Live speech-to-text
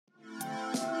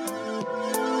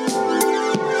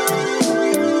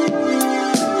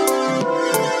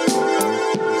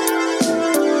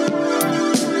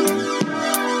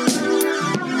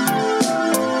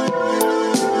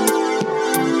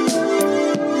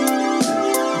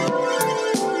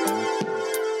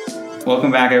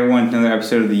Welcome back, everyone, to another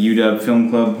episode of the UW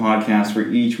Film Club podcast, where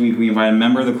each week we invite a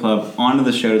member of the club onto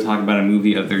the show to talk about a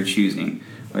movie of their choosing.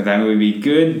 Whether that movie be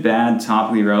good, bad,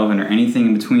 topically relevant, or anything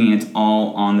in between, it's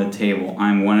all on the table.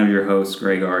 I'm one of your hosts,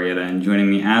 Greg Arrieta, and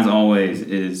joining me, as always,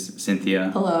 is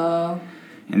Cynthia. Hello.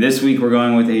 And this week we're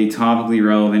going with a topically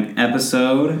relevant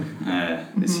episode.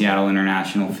 The Seattle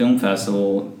International Film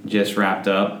Festival just wrapped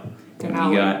up.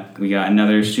 We got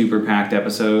another super packed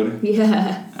episode.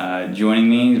 Yeah. Joining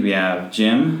me, we have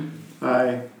Jim.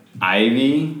 Hi.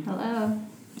 Ivy. Hello.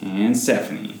 And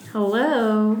Stephanie.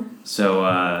 Hello.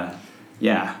 So,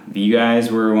 you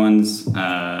guys were ones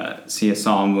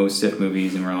saw most SIFF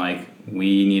movies and were like,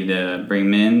 we need to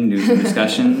bring them in, do some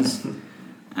discussions.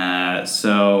 The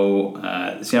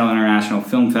Seattle International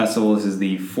Film Festival, this is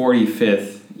the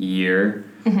 45th year.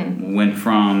 Went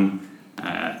from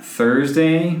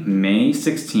Thursday, May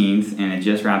 16th, and it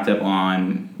just wrapped up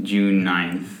on June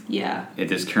 9th. Yeah.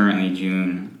 It is currently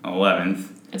June 11th.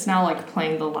 It's now like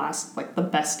playing the last, like the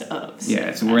best of.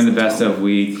 Yeah, so we're in the best of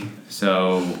week.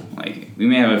 So we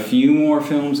may have a few more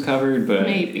films covered, but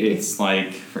maybe it's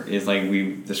like the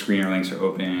screener links are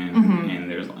open,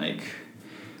 and there's like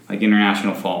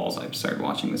International Falls. I started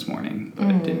watching this morning,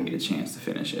 but didn't get a chance to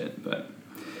finish it. But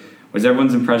what's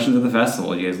everyone's impressions of the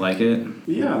festival? Do you guys like it?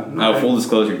 Yeah. Full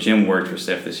disclosure, Jim worked for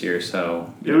SIFF this year,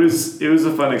 so It was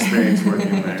a fun experience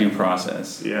working there. due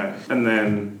process. Yeah, and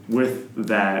then with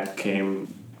that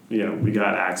came, we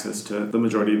got access to the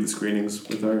majority of the screenings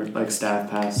with our staff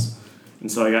pass,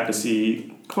 and so I got to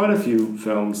see quite a few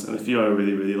films and a few I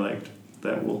really, really liked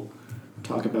that we'll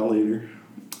talk about later.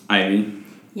 Ivy.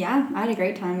 Yeah, I had a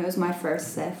great time. It was my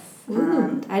first SIFF,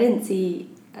 and I didn't see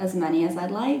as many as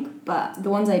I'd like, but the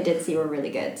ones I did see were really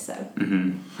good. So.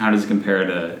 How does it compare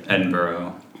to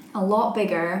Edinburgh? A lot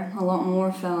bigger, a lot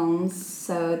more films,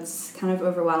 so it's kind of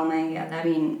overwhelming. I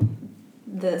mean,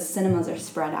 the cinemas are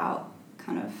spread out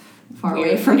kind of far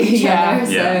away from each other.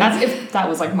 So. That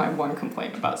was like my one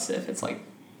complaint about SIFF. It's like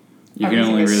You can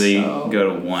only really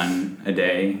go to one a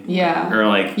day. Yeah. Or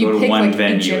go to one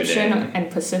venue Egyptian a day.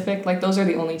 and Pacific, those are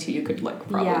the only two you could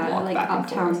probably walk back and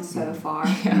uptown forth. so far.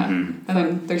 Yeah. And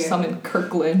then there's some in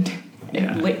Kirkland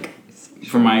and Lake.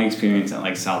 From my experience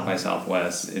at South by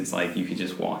Southwest, it's you could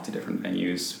just walk to different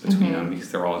venues between them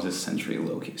because they're all just centrally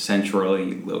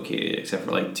located, except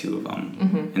for two of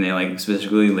them, and they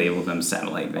specifically label them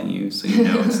satellite venues, so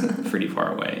it's pretty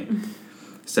far away.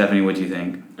 Stephanie, what do you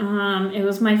think? It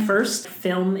was my first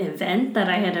film event that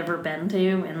I had ever been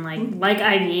to, and like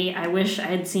Ivy, I wish I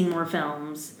had seen more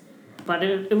films, but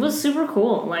it was super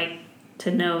cool, to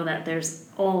know that there's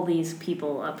all these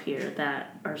people up here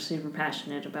that are super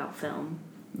passionate about film.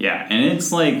 Yeah, and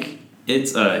it's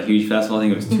a huge festival. I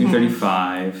think it was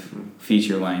 235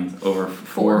 feature length, over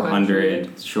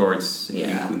 400 shorts, if you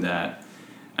include that.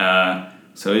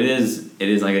 So it is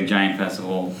a giant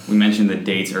festival. We mentioned the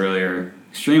dates earlier.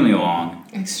 Extremely long.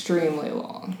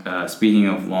 Speaking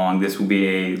of long, this will be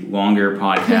a longer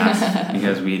podcast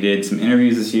because we did some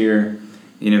interviews this year.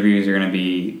 The interviews are going to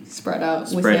be spread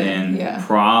in. Yeah.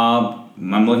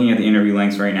 I'm looking at the interview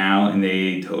lengths right now, and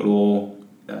they total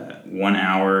 1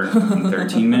 hour and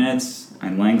 13 minutes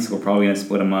in length. So we're probably going to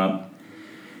split them up,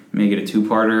 make it a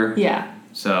two-parter. Yeah.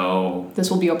 So this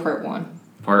will be a part one.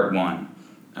 Part one.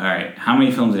 All right. How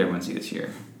many films did everyone see this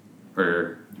year?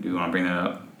 Or do you want to bring that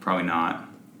up? Probably not.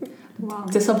 Wow.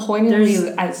 Disappointingly,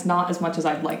 it's not as much as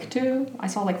I'd like to. I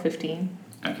saw 15.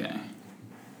 Okay.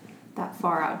 That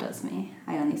far outdoes me.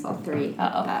 I only saw 3.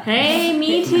 Uh-oh. Hey,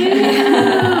 me too!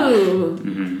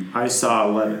 I saw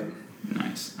 11.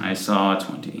 Nice. I saw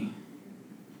 20.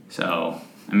 So,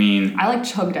 I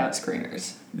chugged out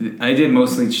screeners. I did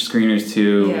mostly screeners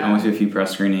too. Yeah. I went to a few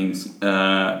press screenings.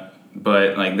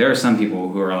 But there are some people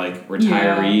who are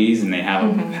retirees and they have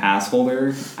a pass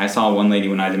holder. I saw one lady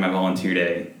when I did my volunteer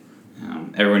day.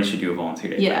 Everyone should do a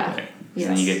volunteer day. Yeah. By the way, yes.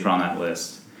 Then you get put on that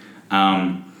list.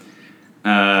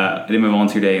 I did my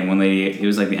volunteer day, and one lady, it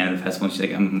was the end of the festival, and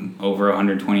she's I'm over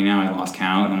 120 now, I lost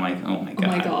count, and I'm oh my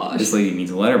gosh. This lady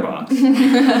needs a letterbox. She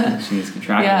needs to keep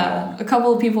track of it all. A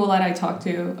couple of people that I talked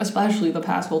to, especially the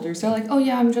pass holders, they're oh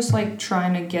yeah, I'm just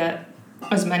trying to get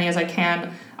as many as I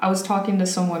can. I was talking to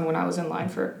someone when I was in line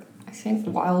for, I think,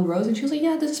 Wild Rose, and she was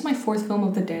yeah, this is my 4th film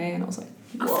of the day, and I was Of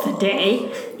the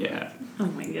day? Yeah. Oh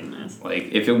my goodness.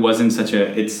 If it wasn't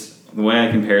the way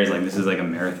I compare is this is a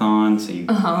marathon, so you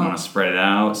want to spread it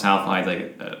out. South Side's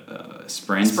a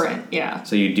sprint. Sprint, yeah.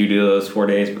 So you do those 4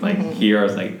 days, but here I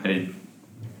was I did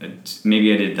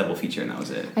maybe I did a double feature and that was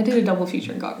it. I did a double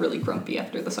feature and got really grumpy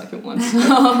after the second one. So.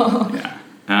 Yeah.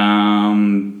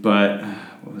 But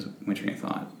what was my train of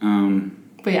thought?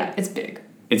 But yeah, it's big.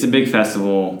 It's a big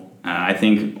festival. I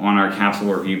think on our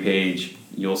capsule review page,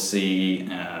 you'll see.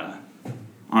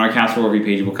 On our capsule review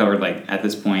page, we'll cover, like, at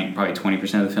this point, probably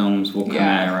 20% of the films. We'll come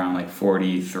at around, like,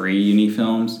 43 unique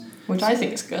films. Which I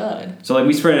think is good. So, like,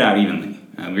 we spread it out evenly.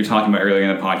 We were talking about earlier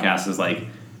in the podcast is, like,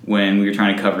 when we were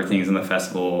trying to cover things in the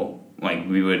festival, like,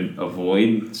 we would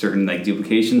avoid certain, like,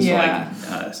 duplications. Yeah.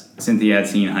 So, like, Cynthia had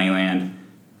seen Honeyland.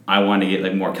 I wanted to get,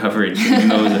 like, more coverage. Even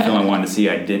though it was a film I wanted to see,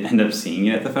 I did end up seeing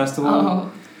it at the festival.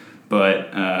 Oh.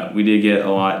 But we did get a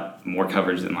lot more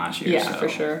coverage than last year. Yeah, for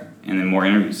sure. And then more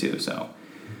interviews, too, so...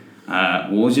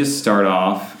 we'll just start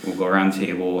off, we'll go around the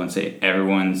table and say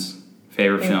everyone's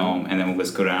favorite film, and then we'll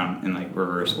just go down in, like,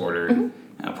 reverse order.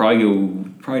 Mm-hmm.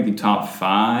 Probably do top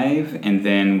 5, and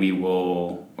then we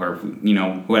will, or, you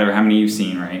know, whatever, how many you've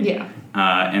seen, right? Yeah.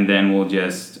 And then we'll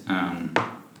just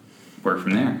work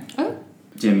from there. Oh.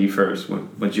 Jim, you first.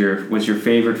 What's your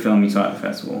favorite film you saw at the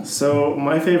festival? So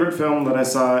my favorite film that I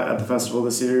saw at the festival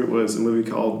this year was a movie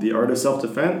called The Art of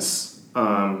Self-Defense,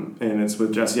 and it's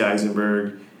with Jesse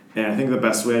Eisenberg. And I think the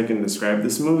best way I can describe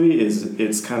this movie is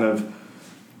it's kind of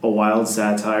a wild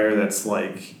satire that's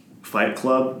like Fight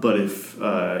Club, but if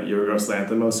Yorgos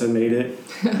Lanthimos had made it.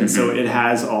 And so it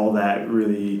has all that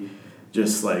really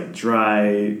just like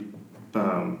dry,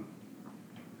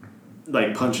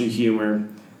 like punchy humor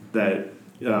that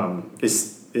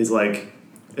is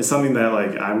something that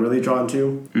like I'm really drawn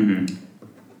to. Mm-hmm.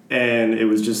 And it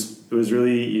was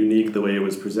really unique the way it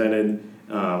was presented.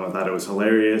 I thought it was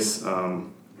hilarious.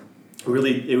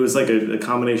 Really, it was like a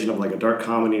combination of like a dark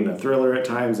comedy and a thriller at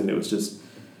times, and it was just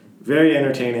very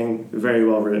entertaining, very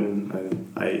well written,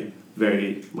 and I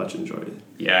very much enjoyed it.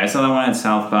 Yeah, I saw that one at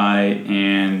South by,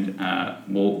 and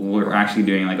we're actually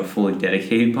doing like a fully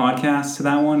dedicated podcast to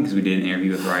that one because we did an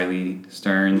interview with Riley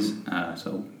Stearns.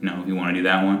 So, you know, if you want to do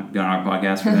that one, be on our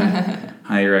podcast for that.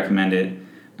 Highly recommend it.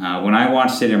 When I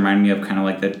watched it reminded me of kind of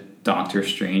like the Doctor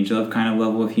Strangelove kind of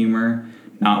level of humor.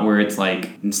 Not where it's like,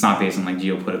 it's not based on like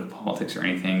geopolitical politics or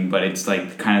anything, but it's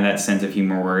like kind of that sense of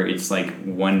humor where it's like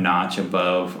one notch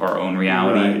above our own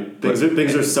reality. Right.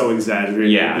 Things are so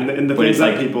exaggerated. Yeah. And the things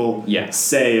that like, people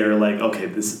say are like,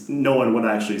 okay, no one would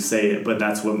actually say it, but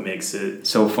that's what makes it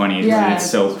so funny. Yeah. It's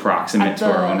so proximate to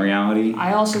our own reality.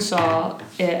 I also saw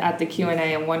it at the Q&A,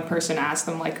 and one person asked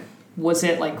them, like, was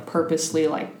it like purposely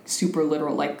like super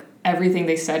literal? Like everything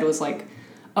they said was like,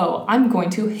 oh, I'm going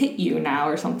to hit you now,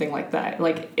 or something like that.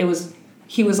 Like,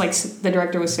 he was like, the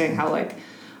director was saying how, like,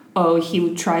 oh, he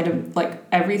would try to, like,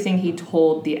 everything he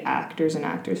told the actors and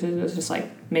actresses was just,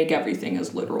 like, make everything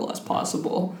as literal as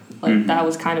possible. Like, that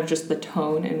was kind of just the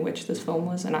tone in which this film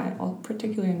was, and I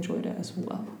particularly enjoyed it as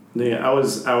well. Yeah, I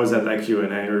was at that Q&A,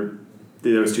 or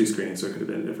there was 2 screenings, so it could have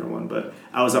been a different one, but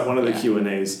I was at one of the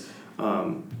Q&As,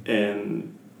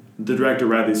 and the director,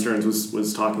 Riley Stearns,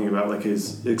 was talking about like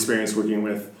his experience working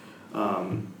with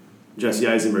Jesse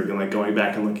Eisenberg and like going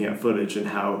back and looking at footage, and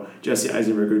how Jesse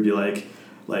Eisenberg would be like,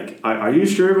 are you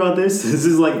sure about this? This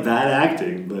is like bad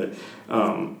acting. But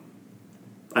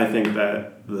I think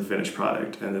that the finished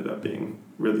product ended up being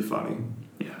really funny.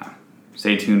 Yeah.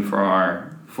 Stay tuned for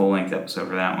our full-length episode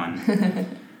for that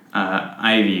one.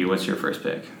 Ivy, what's your first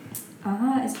pick?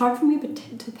 It's hard for me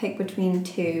to pick between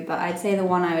 2, but I'd say the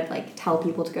one I would like tell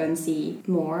people to go and see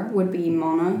more would be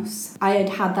Monos. I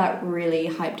had that really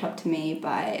hyped up to me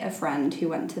by a friend who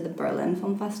went to the Berlin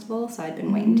Film Festival, so I'd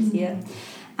been waiting to see it,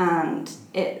 and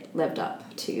it lived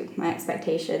up to my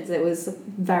expectations. It was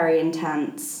very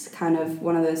intense, kind of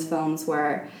one of those films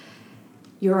where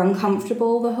you're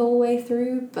uncomfortable the whole way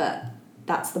through, but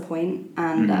that's the point.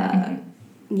 And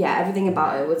everything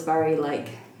about it was very like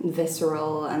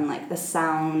visceral, and like the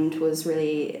sound was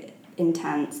really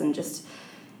intense, and just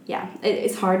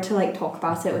it's hard to like talk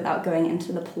about it without going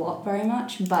into the plot very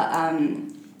much, but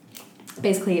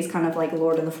basically it's kind of like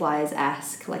Lord of the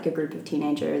Flies-esque, like a group of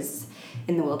teenagers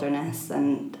in the wilderness,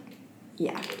 and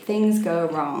things go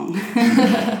wrong.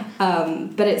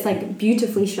 But it's like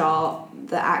beautifully shot,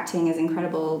 the acting is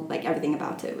incredible, like everything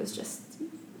about it was just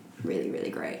really, really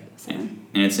great. So. And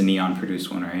it's a Neon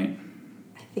produced one, right?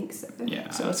 I think so. Yeah.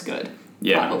 So it's good.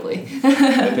 Yeah. Probably.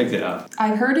 I picked it up. I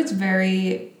heard it's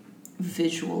very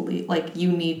visually, like,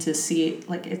 you need to see it,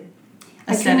 like, it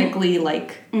aesthetically,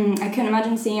 like... I couldn't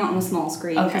imagine seeing it on a small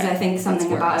screen, because I think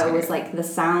something about it was, like, the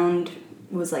sound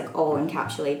was, like, all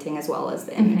encapsulating as well as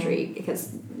the imagery,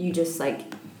 because you just, like,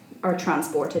 are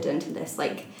transported into this,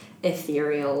 like,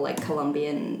 ethereal, like,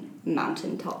 Colombian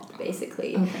mountaintop,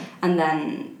 basically. And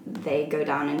then they go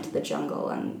down into the jungle,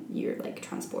 and you're, like,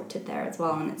 transported there as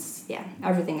well, and it's,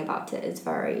 everything about it is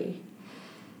very...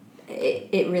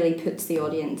 It really puts the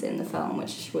audience in the film,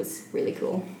 which was really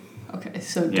cool. Okay,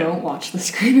 so don't watch the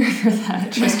screener for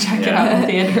that. Just check it out in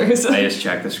theaters. I just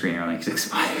checked the screener, like, it's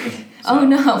expired. So. Oh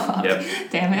no, fuck. Yep.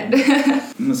 Damn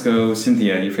it. Let's go,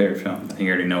 Cynthia, your favorite film. I think you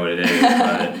already know what it is,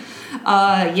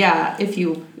 but... Yeah, if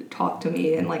you talk to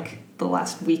me in like the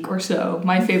last week or so,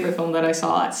 my favorite film that I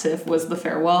saw at SIFF was The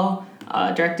Farewell,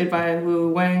 directed by Wu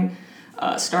Wang,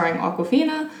 starring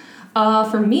Awkwafina.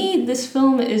 For me, this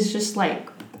film is just like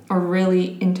a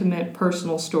really intimate,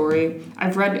 personal story.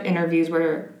 I've read interviews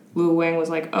where Wu Wang was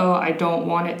like, oh, I don't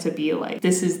want it to be like,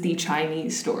 this is the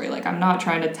Chinese story. Like, I'm not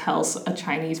trying to tell a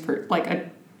Chinese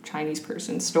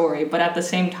person's story, but at the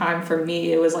same time, for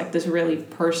me, it was like this really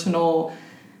personal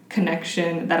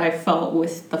connection that I felt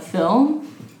with the film.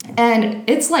 And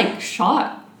it's like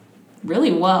shot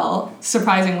really well,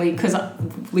 surprisingly, because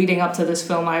leading up to this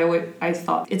film, I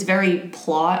thought it's very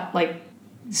plot, like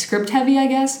script heavy, I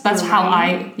guess. That's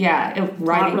reliant.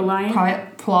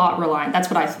 Plot reliant. That's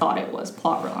what I thought it was,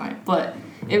 plot reliant. But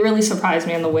it really surprised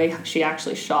me in the way she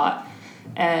actually shot.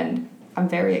 And I'm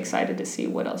very excited to see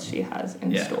what else she has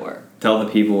in store. Tell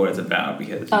the people what it's about,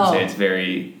 because you say it's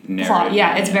very narrative.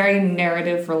 It's very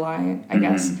narrative reliant, I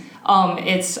guess.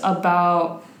 It's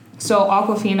about... So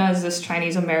Awkwafina is this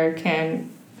Chinese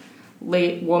American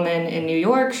late woman in New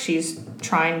York. She's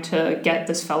trying to get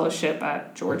this fellowship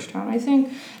at Georgetown, I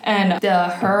think. And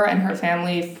her and her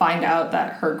family find out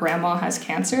that her grandma has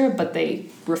cancer, but they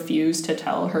refuse to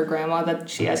tell her grandma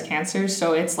that she has cancer.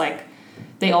 So it's like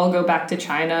they all go back to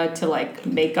China to like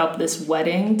make up this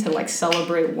wedding to like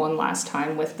celebrate one last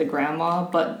time with the grandma,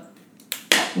 but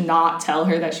not tell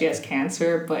her that she has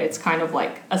cancer. But it's kind of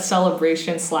like a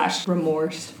celebration /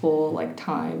 remorseful like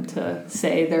time to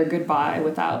say their goodbye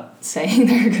without saying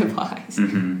their goodbyes.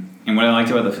 Mm-hmm. And what I liked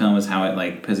about the film is how it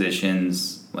like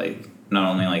positions, like, not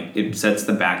only like it sets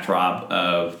the backdrop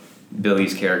of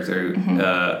Billy's character,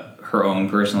 her own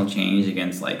personal change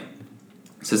against like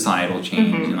societal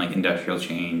change and like industrial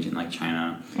change in like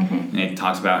China. And it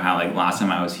talks about how like last time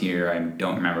I was here, I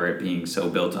don't remember it being so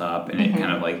built up, and it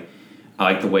kind of like, I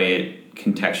like the way it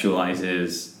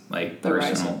contextualizes like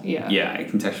personal, it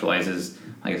contextualizes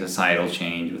like a societal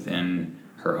change within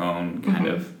her own kind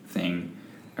of thing.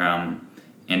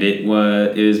 And it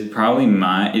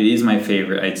is my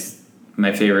favorite. It's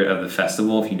my favorite of the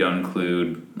festival, if you don't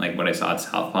include like what I saw at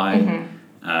South by.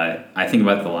 I think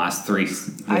about the last three.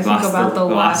 I think about the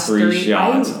last 30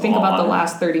 shots. I think about the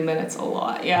last 30 minutes a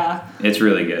lot. Yeah, it's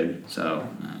really good. So,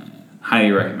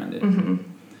 highly recommend it.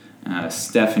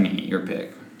 Stephanie, your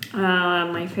pick.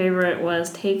 My favorite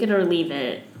was Take It or Leave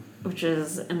It, which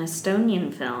is an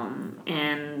Estonian film.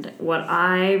 And what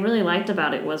I really liked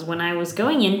about it was when I was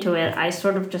going into it, I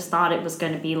sort of just thought it was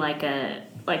going to be like a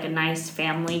nice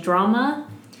family drama.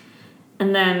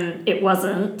 And then it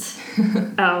wasn't.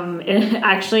 It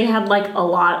actually had like a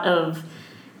lot of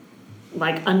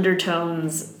like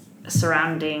undertones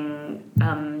surrounding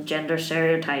gender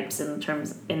stereotypes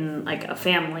in like a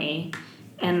family.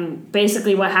 And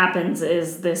basically what happens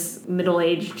is this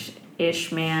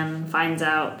middle-aged-ish man finds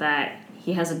out that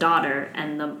he has a daughter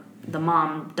and the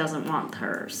mom doesn't want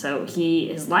her. So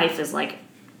his life is like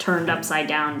turned upside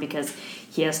down because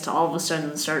he has to all of a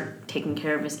sudden start taking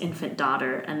care of his infant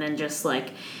daughter. And then just like,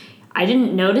 I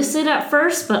didn't notice it at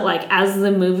first, but like as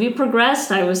the movie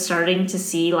progressed, I was starting to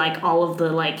see like all of the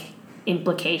like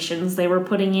implications they were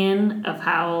putting in of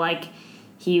how like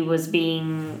he was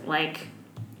being like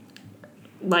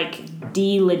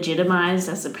delegitimized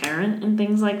as a parent and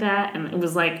things like that. And it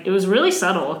was really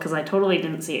subtle because I totally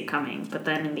didn't see it coming. But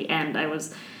then in the end, I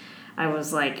was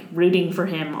like rooting for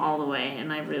him all the way,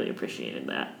 and I really appreciated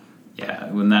that.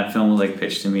 Yeah, when that film was like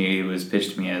pitched to me, it was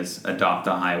pitched to me as Adopt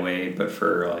a Highway, but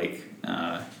for like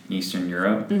Eastern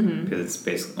Europe, because it's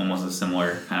basically almost a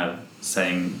similar kind of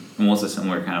setting, almost a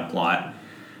similar kind of plot.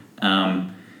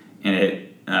 And it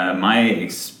my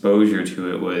exposure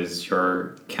to it was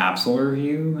your capsule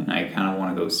review, and I kind of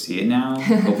want to go see it now.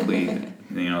 Hopefully,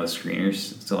 the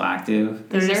screener's still active.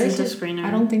 There isn't a screener.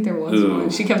 I don't think there was one.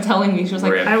 She kept telling me, she was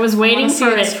like, I was waiting for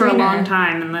it for a long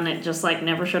time, and then it just like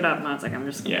never showed up, and I was like, I'm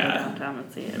just going to go downtown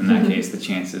and see it. In that case, the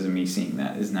chances of me seeing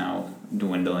that is now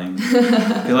dwindling.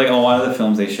 Because like a lot of the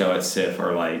films they show at SIFF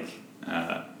are like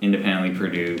independently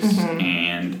produced,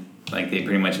 and like they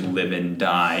pretty much live and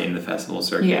die in the festival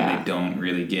circuit. Yeah. They don't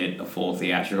really get a full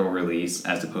theatrical release,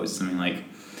 as opposed to something like,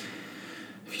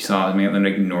 if you saw like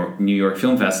New York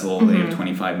Film Festival, they have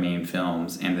 25 main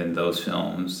films, and then those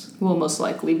films will most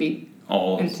likely be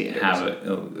all have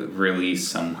a release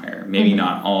somewhere. Maybe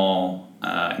not all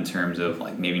in terms of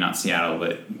like maybe not Seattle,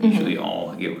 but usually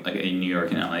all get like a New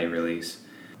York and LA release.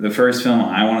 The first film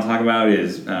I want to talk about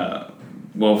is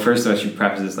well, first I should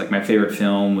preface this, like, my favorite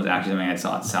film was actually something I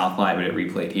saw at South by, but it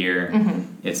replayed here.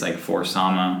 It's, like, For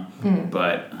Sama,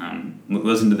 but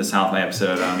listen to the South by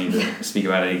episode, I don't need to speak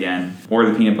about it again. Or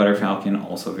The Peanut Butter Falcon,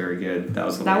 also very good. That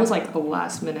was like a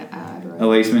last-minute ad, right? A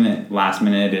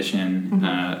last-minute edition,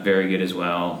 very good as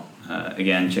well.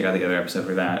 Again, check out the other episode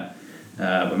for that.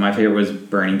 But my favorite was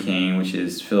Burning Cane, which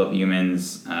is Philip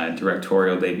Euman's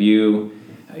directorial debut.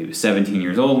 He was 17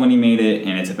 years old when he made it,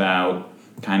 and it's about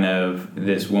kind of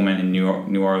this woman in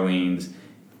New Orleans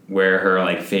where her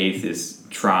like faith is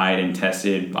tried and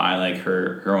tested by like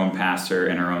her own pastor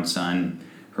and her own son,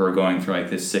 who are going through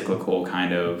like this cyclical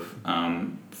kind of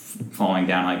falling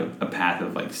down like a path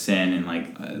of like sin and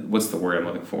like what's the word I'm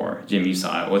looking for? Jim, you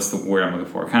saw it. What's the word I'm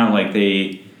looking for? Kind of like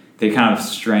they kind of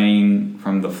straying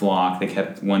from the flock. They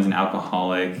kept, one's an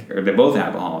alcoholic, or they're both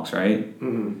alcoholics, right?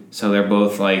 So they're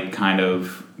both like kind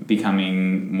of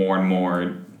becoming more and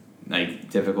more like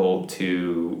difficult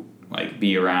to like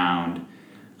be around,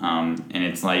 and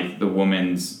it's like the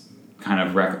woman's kind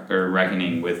of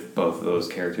reckoning with both of those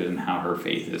characters and how her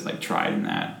faith is like tried in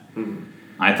that.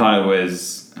 I thought it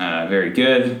was very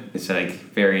good. It's like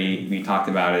we talked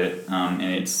about it, and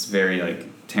it's very like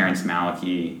Terrence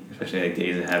Malick-y, especially like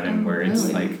Days of Heaven, where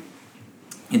it's like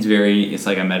it's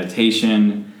like a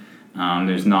meditation.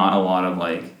 There's not a lot of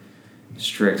like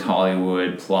strict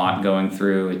Hollywood plot going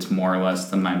through. It's more or less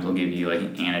sometimes they'll give you like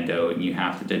an anecdote and you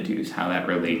have to deduce how that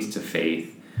relates to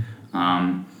faith.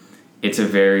 It's a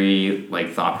very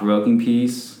like thought-provoking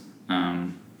piece.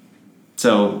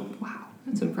 So wow,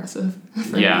 that's impressive.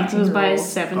 Yeah, it was by a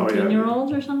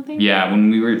 17-year-old or something. Yeah,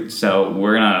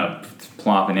 we're gonna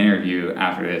plop an interview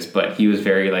after this, but he was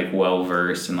very like well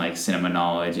versed in like cinema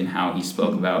knowledge and how he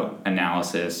spoke about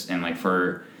analysis, and like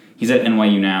he's at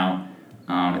NYU now.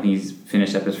 I think he's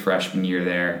finished up his freshman year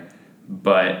there,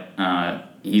 but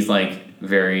he's like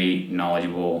very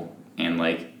knowledgeable, and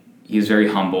like he was very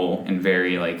humble and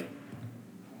very like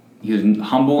he was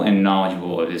humble and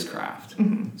knowledgeable of his craft.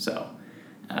 So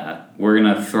we're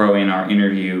gonna throw in our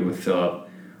interview with Philip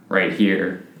right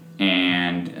here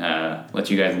and let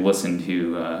you guys listen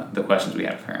to the questions we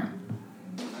have for him.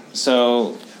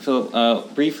 So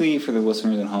Philip, briefly for the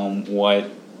listeners at home, what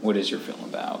is your film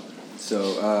about?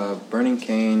 So, Burning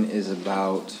Cane is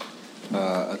about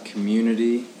a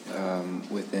community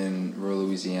within rural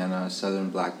Louisiana, a southern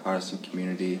black Protestant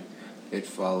community. It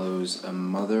follows a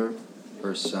mother,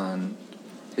 her son,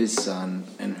 his son,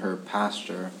 and her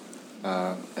pastor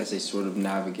as they sort of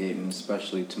navigate an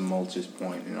especially tumultuous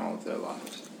point in all of their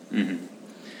lives.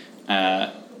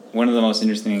 One of the most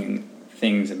interesting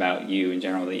things about you in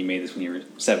general that you made this when you were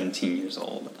 17 years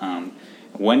old.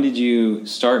 When did you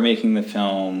start making the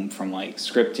film from like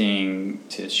scripting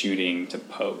to shooting to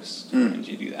post? When did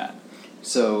you do that?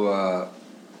 So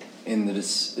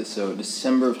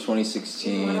December of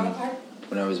 2016,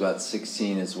 when I was about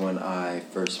 16, is when I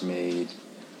first made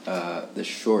the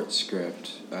short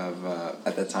script of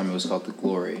at that time it was called The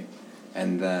Glory,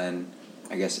 and then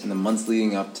I guess in the months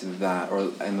leading up to that,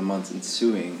 or in the months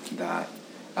ensuing that,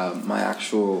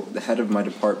 the head of my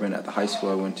department at the high school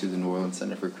I went to, the New Orleans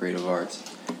Center for Creative Arts,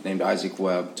 named Isaac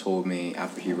Webb, told me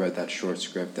after he read that short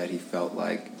script that he felt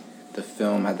like the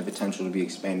film had the potential to be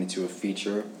expanded to a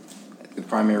feature. The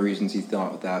primary reasons he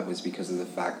thought that was because of the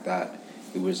fact that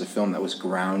it was a film that was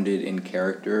grounded in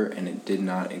character, and it did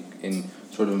not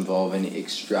sort of involve any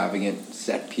extravagant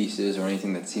set pieces or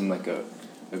anything that seemed like a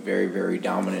very, very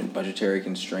dominant budgetary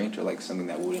constraint, or like something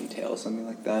that would entail something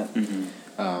like that.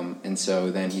 And so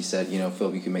then he said,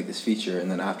 Philip, you can make this feature. And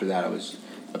then after that, I was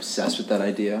obsessed with that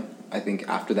idea. I think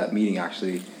after that meeting,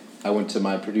 actually, I went to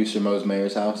my producer Mose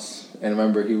Mayer's house, and I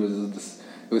remember it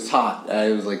was hot.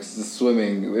 I was like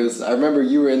swimming. I remember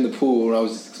you were in the pool and I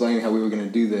was explaining how we were going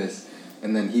to do this,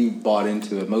 and then he bought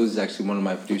into it. Mose is actually one of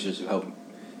my producers who helped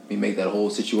me make that whole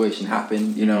situation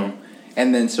happen,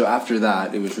 And then so after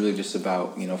that, it was really just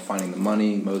about, finding the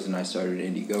money. Mose and I started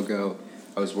Indiegogo.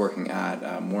 I was working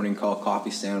at Morning Call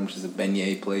Coffee Stand, which is a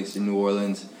beignet place in New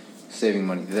Orleans, saving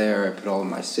money there. I put all of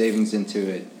my savings into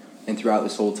it. And throughout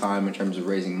this whole time, in terms of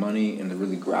raising money in the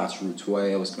really grassroots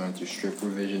way, I was going through script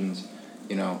revisions,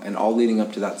 and all leading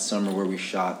up to that summer where we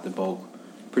shot the bulk,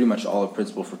 pretty much all of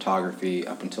principal photography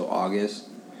up until August.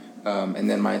 And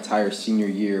then my entire senior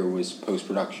year was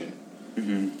post-production.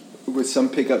 With some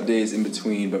pickup days in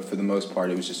between, but for the most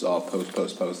part, it was just all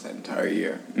post that entire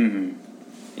year.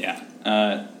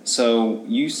 Yeah. So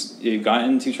you got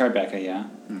into Tribeca, yeah?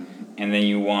 And then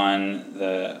you won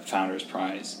the Founders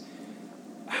Prize.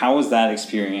 How was that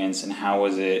experience, and how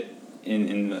was it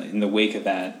in the wake of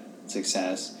that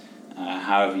success?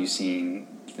 How have you seen?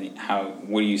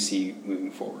 What do you see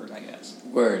moving forward, I guess?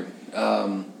 Word.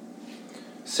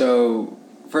 So,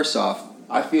 first off,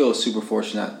 I feel super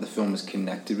fortunate that the film is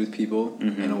connected with people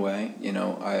Mm-hmm. in a way. You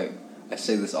know, I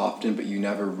say this often, but you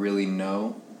never really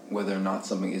know whether or not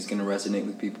something is going to resonate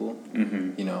with people.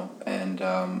 Mm-hmm. You know, and,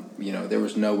 you know, there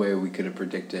was no way we could have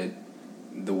predicted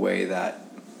the way that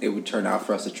it would turn out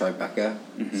for us at Tribeca.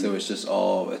 Mm-hmm. So it's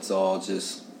all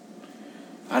just,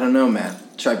 I don't know, man.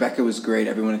 Tribeca was great.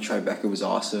 Everyone at Tribeca was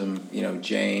awesome. You know,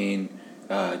 Jane,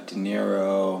 De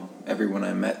Niro, everyone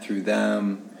I met through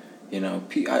them. You know,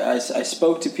 I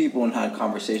spoke to people and had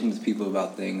conversations with people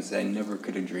about things that I never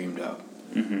could have dreamed of.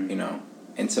 Mm-hmm. You know,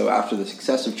 and so after the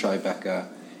success of Tribeca,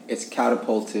 it's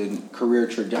catapulted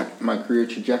my career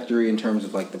trajectory in terms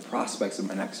of like the prospects of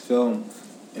my next film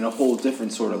in a whole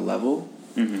different sort of level.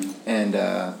 Mm-hmm. And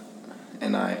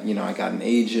I got an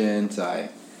agent. I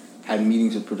had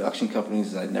meetings with production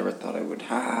companies that I never thought I would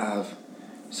have.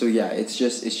 So yeah, it's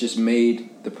just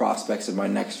made the prospects of my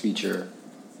next feature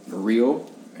real,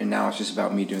 and now it's just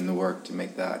about me doing the work to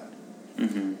make that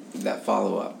that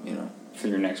follow up. You know. For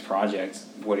your next project,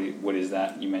 what is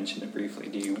that? You mentioned it briefly.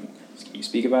 Can you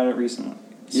speak about it recently?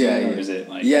 Yeah. Or is it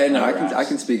like I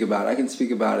can speak about it.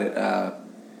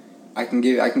 I can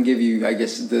give you, I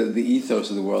guess, the ethos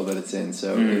of the world that it's in.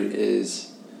 So it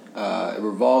is, it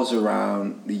revolves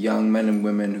around the young men and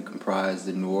women who comprised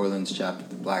the New Orleans chapter of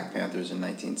the Black Panthers in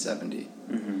 1970.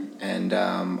 Mm-hmm. And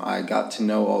I got to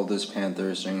know all those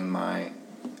Panthers during my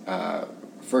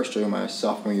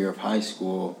sophomore year of high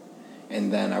school.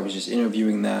 And then I was just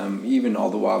interviewing them, even all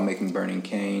the while making Burning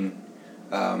Cane.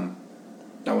 I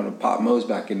want to pop Mose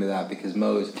back into that because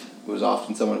Mose was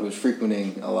often someone who was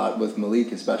frequenting a lot with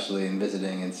Malik, especially, and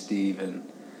visiting, and Steve. And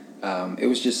it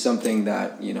was just something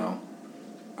that, you know,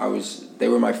 they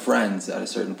were my friends at a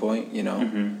certain point, you know.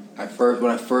 Mm-hmm.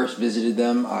 When I first visited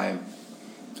them, I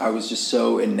was just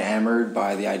so enamored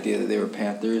by the idea that they were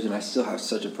Panthers, and I still have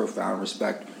such a profound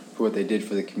respect for what they did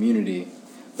for the community.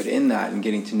 But in that, and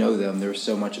getting to know them, there was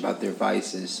so much about their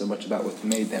vices, so much about what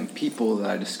made them people that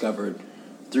I discovered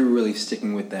through really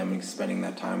sticking with them and spending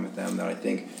that time with them, that I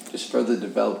think just further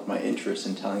developed my interest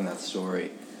in telling that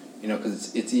story. You know,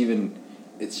 because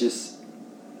it's just,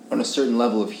 on a certain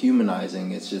level of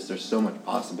humanizing, it's just, there's so much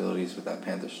possibilities with that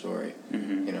Panther story.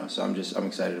 Mm-hmm. You know, so I'm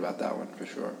excited about that one for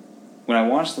sure. When I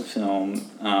watched the film,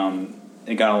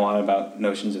 it got a lot about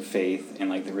notions of faith and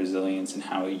like the resilience and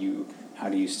how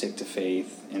do you stick to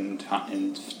faith in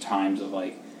times of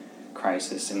like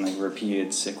crisis and like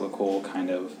repeated cyclical kind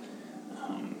of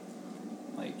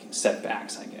like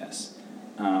setbacks, I guess.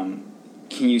 Can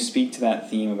you speak to that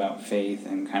theme about faith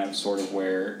and kind of sort of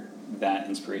where that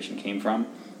inspiration came from?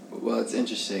 Well, it's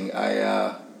interesting.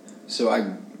 I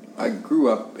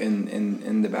grew up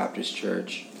in the Baptist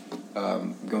church,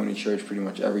 going to church pretty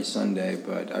much every Sunday,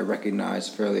 but I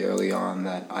recognized fairly early on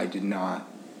that I did not,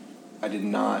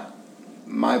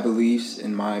 my beliefs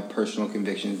and my personal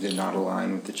convictions did not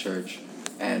align with the church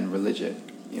and religion.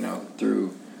 You know,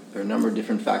 there are a number of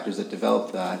different factors that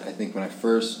developed that. I think when I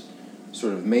first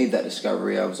sort of made that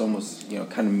discovery, I was almost, you know,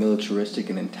 kind of militaristic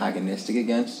and antagonistic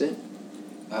against it.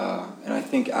 And I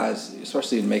think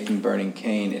especially in making Burning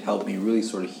Cane, it helped me really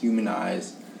sort of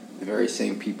humanize the very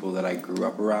same people that I grew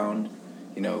up around,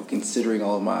 you know, considering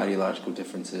all of my ideological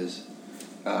differences.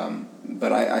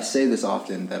 But I say this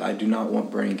often, that I do not want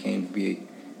Burning Cane to be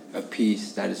a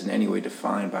piece that is in any way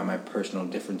defined by my personal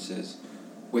differences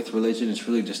with religion. It's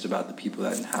really just about the people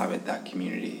that inhabit that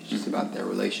community. It's just about their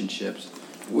relationships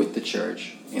with the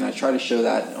church. And I try to show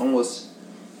that almost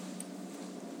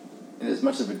in as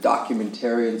much of a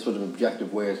documentarian sort of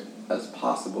objective way as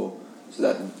possible, so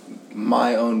that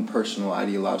my own personal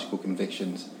ideological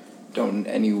convictions don't in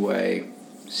any way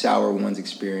sour one's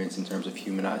experience in terms of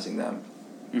humanizing them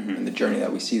and the journey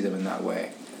that we see them in that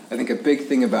way. I think a big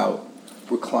thing about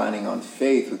reclining on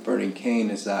faith with Burning Cane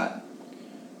is that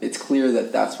it's clear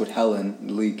that that's what Helen,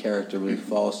 the lead character, really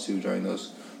falls to during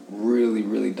those really,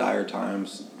 really dire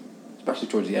times, especially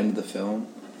towards the end of the film.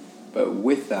 But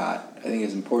with that, I think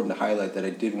it's important to highlight that I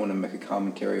did want to make a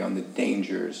commentary on the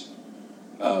dangers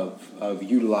of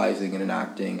utilizing and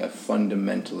enacting a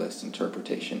fundamentalist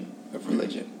interpretation of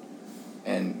religion.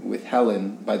 And with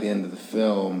Helen, by the end of the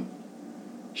film,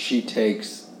 she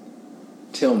takes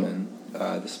Tillman,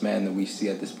 this man that we see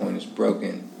at this point is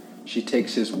broken, she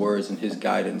takes his words and his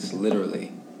guidance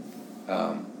literally.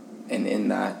 And in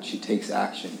that, she takes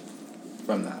action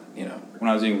from that, you know. When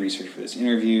I was doing research for this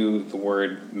interview, the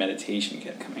word meditation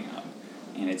kept coming up.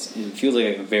 And it feels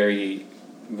like a very,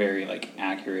 very like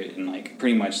accurate and like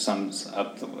pretty much sums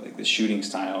up the shooting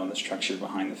style and the structure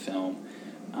behind the film.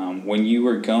 When you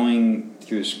were going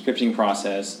through the scripting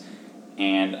process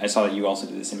and I saw that you also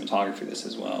did the cinematography for this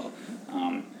as well.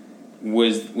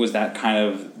 Was that kind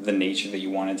of the nature that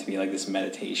you wanted to be like this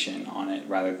meditation on it,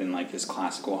 rather than like this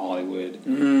classical Hollywood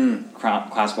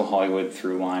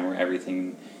through line where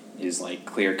everything is like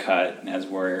clear cut, as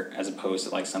opposed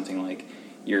to like something like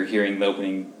you're hearing the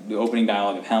opening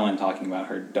dialogue of Helen talking about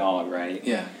her dog, right?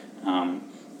 Yeah.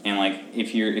 And like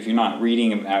if you're not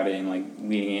reading about it and like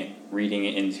reading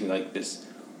it into like this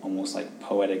almost like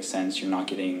poetic sense, you're not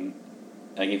getting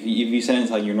like if you send it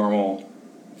to like your normal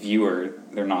viewer,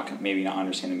 they're not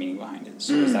understand the meaning behind it.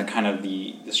 So is that kind of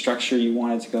the structure you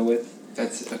wanted to go with?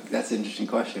 That's an interesting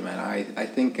question, man. I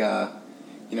think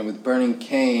with Burning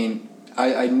Cane,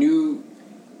 I knew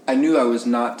I was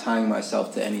not tying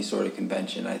myself to any sort of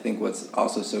convention. I think what's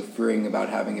also so freeing about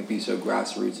having it be so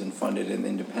grassroots and funded and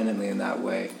independently in that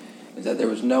way is that there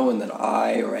was no one that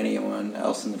I or anyone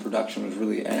else in the production was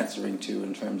really answering to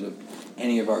in terms of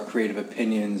any of our creative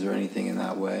opinions or anything in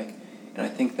that way. And I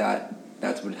think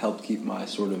that's what helped keep my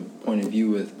sort of point of view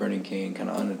with Burning Cane kind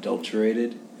of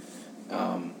unadulterated.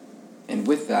 And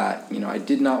with that, I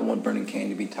did not want Burning Cane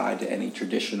to be tied to any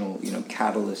traditional,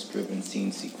 catalyst-driven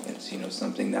scene sequence,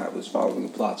 something that was following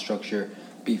the plot structure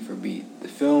beat for beat. The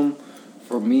film,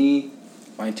 for me,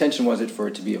 my intention was for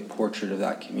it to be a portrait of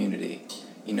that community,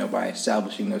 by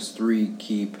establishing those three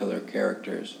key pillar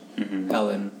characters,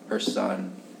 Helen, her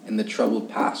son, and the troubled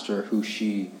pastor who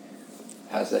she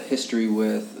has a history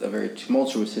with, a very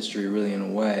tumultuous history really in a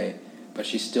way, but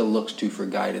she still looks to for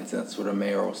guidance in that sort of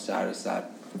mayoral status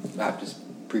that Baptist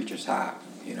preachers have,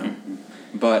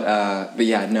 But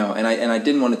yeah, no, and I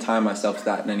didn't want to tie myself to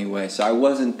that in any way, so I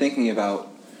wasn't thinking about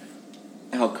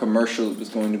how commercial it was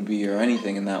going to be or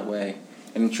anything in that way.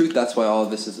 And in truth, that's why all of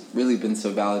this has really been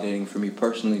so validating for me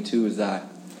personally too, is that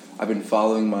I've been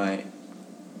following my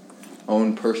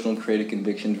own personal creative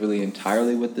convictions really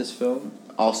entirely with this film.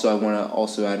 Also, I want to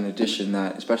also add an addition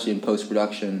that, especially in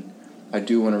post-production, I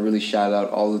do want to really shout out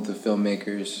all of the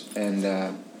filmmakers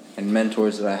and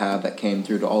mentors that I have that came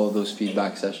through to all of those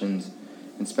feedback sessions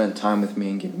and spent time with me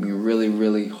and giving me really,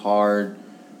 really hard,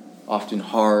 often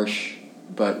harsh,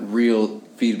 but real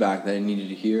feedback that I needed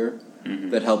to hear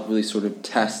that helped really sort of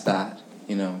test that,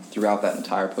 throughout that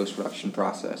entire post-production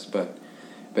process. But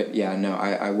yeah, no,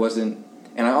 I wasn't,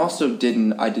 and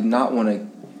I did not want to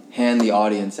hand the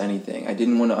audience anything. I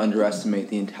didn't want to underestimate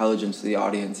the intelligence of the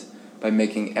audience by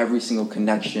making every single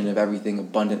connection of everything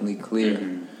abundantly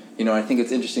clear. I think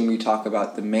it's interesting we talk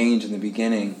about the mange in the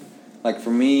beginning. Like for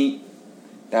me,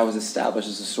 that was established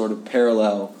as a sort of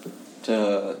parallel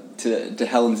to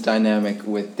Helen's dynamic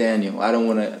with Daniel. I don't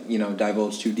want to,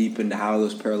 divulge too deep into how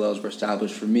those parallels were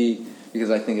established for me, because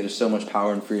I think there's so much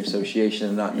power in free association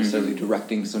and not necessarily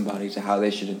directing somebody to how they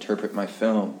should interpret my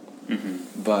film.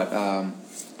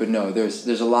 But no,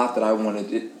 there's a lot that I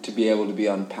wanted it to be able to be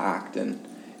unpacked, and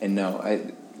no,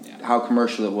 how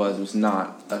commercial it was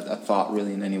not a thought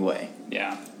really in any way.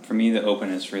 Yeah, for me the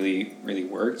openness really, really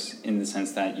works in the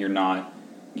sense that you're not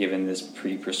given this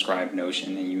pre-prescribed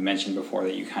notion, and you mentioned before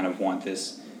that you kind of want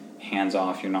this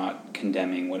hands-off, you're not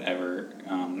condemning whatever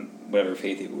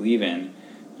faith you believe in,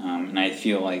 and I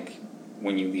feel like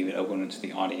when you leave it open to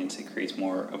the audience, it creates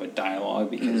more of a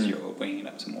dialogue because you're opening it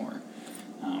up to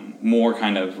more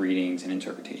kind of readings and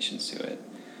interpretations to it.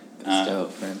 That's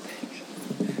dope, man.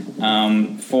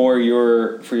 Thanks. For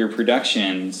your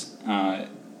productions,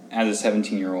 as a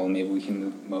 17-year-old, maybe we can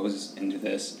move Moses into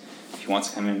this. If he wants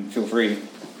to come in, feel free.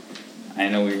 I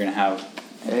know we're gonna have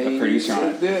a producer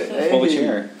on it. Pull a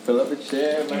chair. Fill up a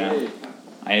chair, man.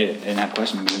 I didn't have a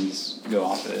question. We can just go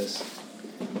off of this.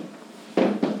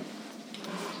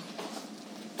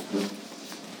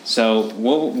 So,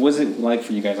 what was it like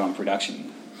for you guys on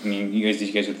production? I mean, did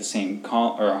you guys go to the same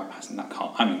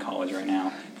I'm in college right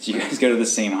now. Did you guys go to the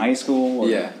same high school?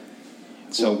 Yeah.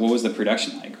 So, what was the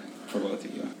production like for both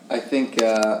of you? I think,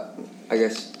 I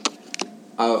guess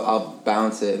I'll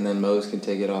bounce it and then Mose can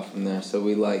take it off from there. So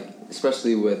we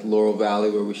especially with Laurel Valley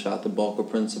where we shot the Bulka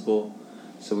Principle.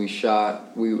 So we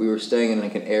were staying in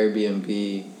like an Airbnb.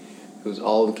 It was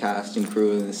all the cast and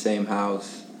crew in the same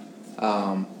house.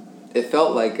 It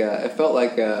felt like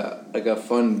a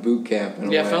fun boot camp in a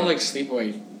way. It felt like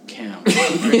sleepaway camp.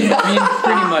 Pretty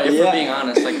much. If we're being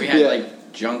honest, we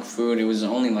had junk food. It was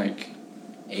only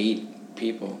 8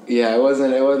 people. Yeah, it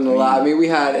wasn't a lot. I mean, we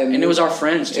had and it was our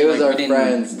friends too. It was our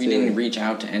friends. We didn't reach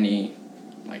out to any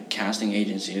casting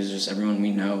agency. It was just everyone we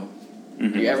know.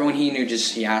 Everyone he knew.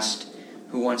 He asked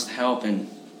who wants to help, and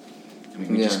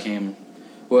we just came.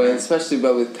 Well, especially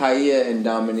with Kaya and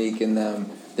Dominique and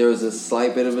them. There was a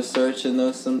slight bit of a search in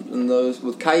those.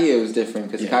 With Kaya, it was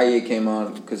different because Kaya came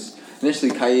on because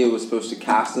initially Kaya was supposed to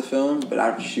cast the film, but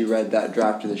after she read that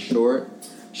draft of the short,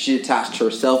 she attached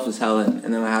herself as Helen,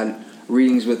 and then I had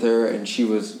readings with her, and she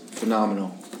was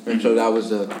phenomenal. And so that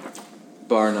was a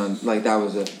bar none, like that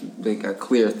was a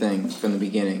clear thing from the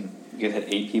beginning. You guys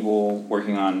had 8 people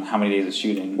working on how many days of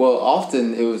shooting? Well,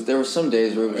 often there were some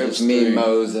days where it was just me, 3.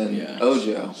 Mose, and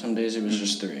Ojo. Some days it was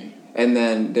just 3. And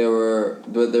then there were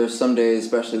some days,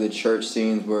 especially the church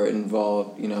scenes, where it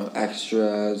involved,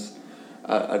 extras,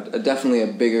 definitely a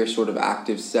bigger sort of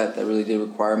active set that really did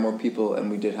require more people,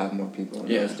 and we did have more people in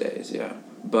those days, yeah.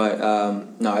 But,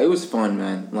 no, it was fun,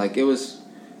 man. Like, it was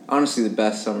honestly the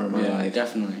best summer of my life.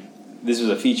 Definitely. This was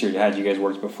a feature. Had you guys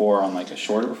worked before on, like, a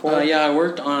short before? Yeah, I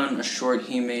worked on a short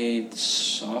he made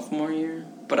sophomore year,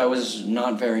 but I was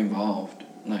not very involved.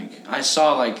 Like, I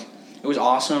saw, like, it was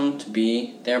awesome to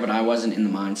be there, but I wasn't in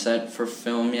the mindset for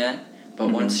film yet.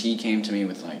 But once he came to me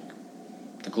with, like,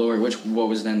 the glory, what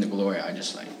was then the glory, I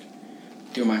just, like,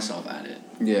 threw myself at it.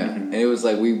 Yeah, and it was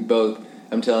like we both,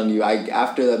 I'm telling you,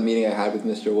 after that meeting I had with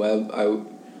Mr. Webb, I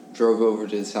drove over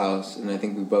to his house, and I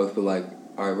think we both were like,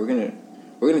 all right, we're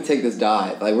gonna take this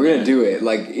dive. Like, we're gonna do it.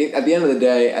 Like, at the end of the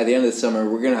day, at the end of the summer,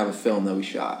 we're gonna have a film that we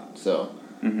shot. So,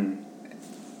 and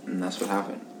that's what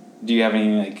happened. Do you have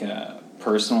any, like,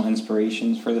 personal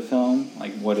inspirations for the film?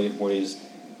 Like, what is do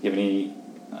you have any,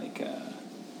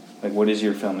 like what is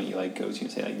your film that you, like, go to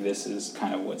and say, like, this is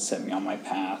kind of what set me on my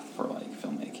path for, like,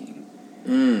 filmmaking?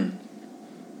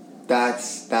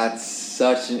 That's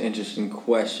such an interesting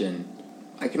question.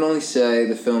 I can only say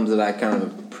the films that I kind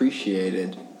of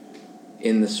appreciated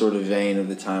in the sort of vein of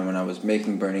the time when I was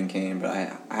making Burning Cane, but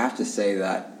I have to say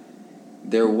that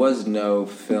there was no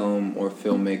film or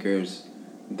filmmakers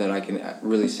that I can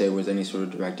really say was any sort of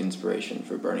direct inspiration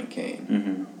for Burning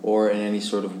Cane, or in any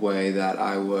sort of way that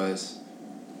I was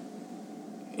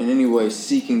in any way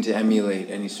seeking to emulate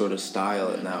any sort of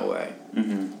style in that way.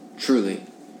 Truly.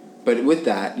 But with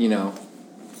that,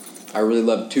 I really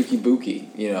loved Tuki Buki,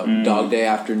 Dog Day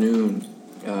Afternoon.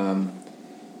 And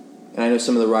I know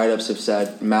some of the write-ups have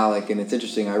said Malik, and it's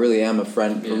interesting. I really am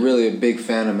really a big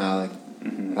fan of Malik.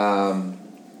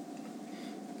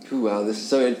 Wow,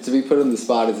 to be put on the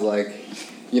spot is like,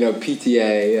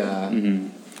 PTA.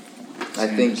 I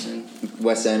think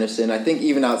Wes Anderson. I think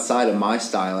even outside of my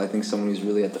style, I think someone who's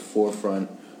really at the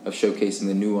forefront of showcasing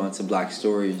the nuance of black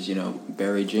stories.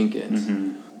 Barry Jenkins.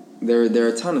 There are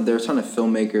a ton of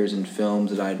filmmakers and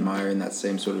films that I admire in that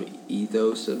same sort of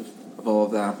ethos of all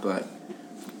of that, but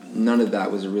none of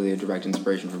that was really a direct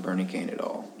inspiration for Burning Cane at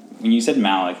all. When you said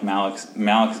Malik kind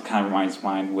of reminds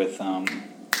mine with I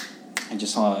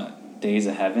just saw Days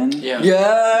of Heaven. Yeah.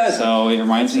 Yes! So it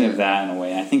reminds me of that in a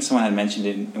way. I think someone had mentioned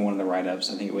it in one of the write-ups.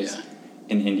 I think it was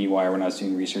in IndieWire when I was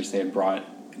doing research. They had brought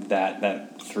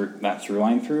that through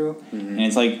line through, and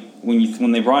it's like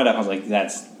when they brought it up, I was like,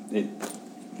 that's it.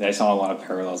 I saw a lot of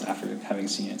parallels after having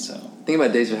seen it. So the thing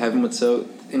about Days of Heaven, what's so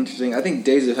interesting, I think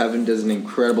Days of Heaven does an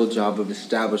incredible job of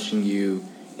establishing you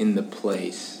in the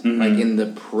place, like in the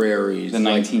prairies, the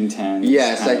 1910s,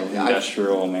 yes, kind of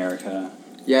industrial America.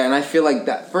 Yeah, and I feel like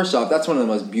that. First off, that's one of the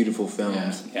most beautiful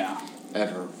films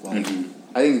ever. Like,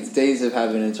 I think it's Days of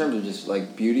Heaven in terms of just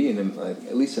like beauty and like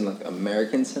at least in like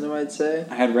American cinema, I'd say.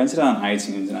 I had rented it on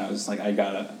iTunes, and I was like, I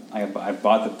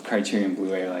bought the Criterion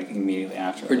Blu-ray like immediately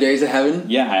after. For Days of Heaven?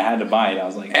 Yeah, I had to buy it. I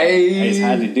was like, I just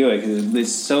had to do it because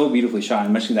it's so beautifully shot,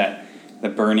 and especially the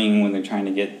burning when they're trying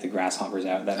to get the grasshoppers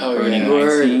out. That burning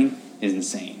night scene is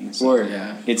insane. So, Word.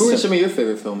 Yeah. Who are some of your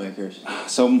favorite filmmakers?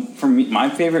 So for me, my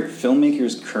favorite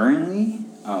filmmakers currently.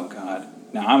 Oh God,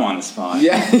 now I'm on the spot.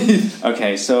 Yeah.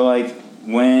 Okay, so like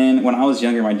when I was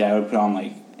younger, my dad would put on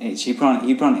like he'd put on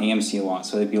AMC a lot,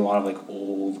 so there'd be a lot of like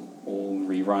old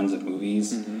reruns of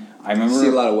movies. I remember see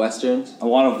a lot of westerns. A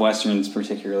lot of westerns,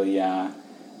 particularly, yeah.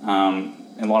 And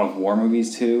a lot of war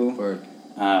movies too. Word.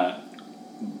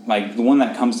 Like the one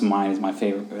that comes to mind is my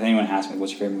favorite. If anyone asks me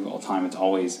what's your favorite movie of all time, it's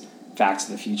always Facts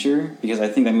of the Future, because I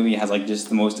think that movie has like just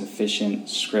the most efficient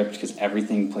script because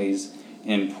everything plays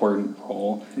an important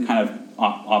role, kind of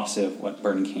opposite of what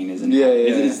Burning Cane is.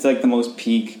 It's like the most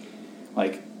peak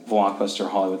like blockbuster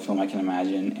Hollywood film I can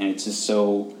imagine, and it's just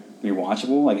so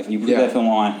rewatchable. Like if you put that film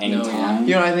on any time,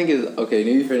 I think is okay.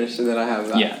 Maybe you finish and then I have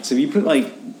that. Yeah, so if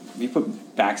you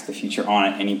put Back to the Future on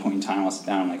at any point in time, I'll sit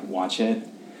down and like watch it.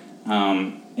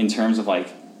 In terms of like,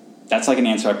 that's like an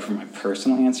answer I prefer my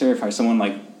personal answer. If someone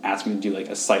like asked me to do like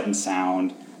a Sight and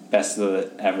Sound best of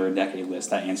the ever decade list,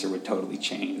 that answer would totally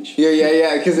change.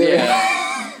 Yeah. Because I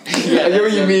get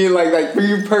what you mean. Like for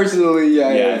you personally,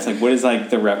 it's like what is like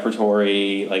the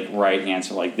repertory like right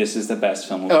answer? Like this is the best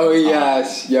film.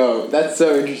 Yes, that's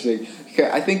so interesting.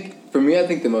 Okay, I think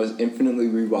the most infinitely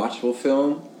rewatchable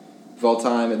film of all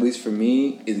time, at least for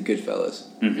me, is Goodfellas.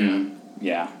 Mm-hmm.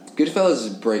 Yeah. Goodfellas is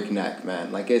breakneck,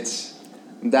 man. Like, it's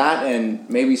that and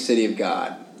maybe City of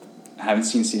God. I haven't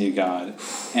seen City of God.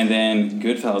 And then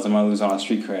Goodfellas, I'm going to lose all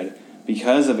street cred.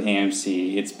 Because of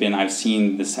AMC, I've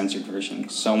seen the censored version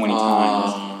so many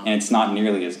times, and it's not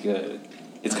nearly as good.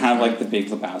 It's kind of like The Big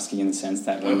Lebowski in the sense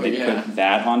that when they put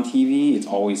that on TV, it's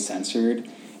always censored,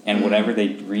 and whatever they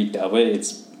redub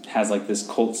it, has like this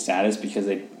cult status because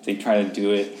they try to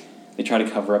do it, they try to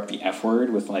cover up the F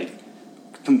word with like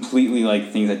completely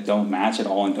like things that don't match at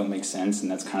all and don't make sense, and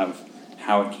that's kind of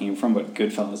how it came from. But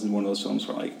Goodfellas is one of those films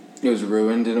where like it was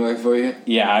ruined in a way for you.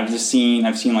 Yeah, I've seen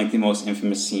like the most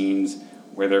infamous scenes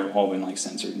where they've all been like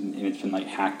censored and it's been like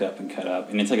hacked up and cut up,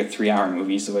 and it's like a 3-hour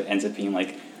movie, so it ends up being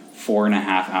like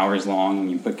 4.5 hours long when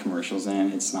you put commercials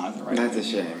in. It's not the right. That's a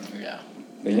shame. Yeah.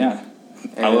 But yeah.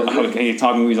 I could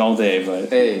talk movies all day,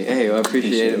 but well, I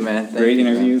appreciate it, man. Great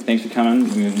interview. Thanks for coming.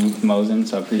 We moved Mosen,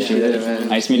 so I appreciate it. Man.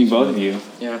 Nice meeting both of you.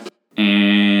 Yeah.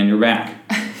 And we're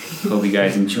back. Hope you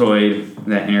guys enjoyed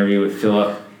that interview with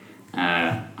Philip.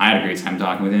 I had a great time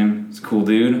talking with him. He's a cool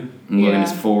dude. I'm looking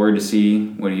forward to see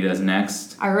what he does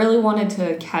next. I really wanted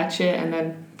to catch it and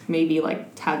then maybe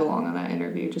like tag along on that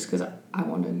interview just because I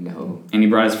want to know. And he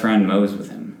brought his friend Mose with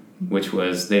him, which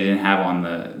was they didn't have on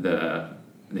the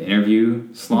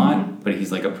interview slot, but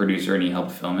he's like a producer and he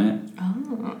helped film it.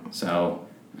 Oh. So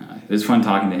it was fun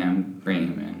talking to him,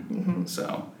 bringing him in. Mm-hmm.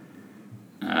 So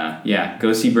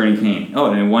go see Burning Pain.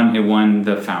 Oh, and it won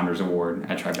the Founders Award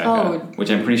at Tribeca, which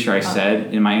I'm pretty sure I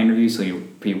said in my interview. So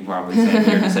people probably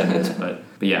said this, but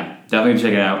yeah, definitely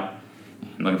check it out.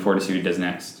 I'm looking forward to see what he does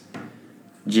next.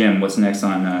 Jim, what's next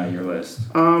on your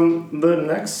list? The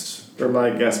next, or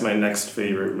my next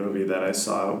favorite movie that I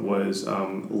saw was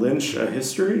Lynch: A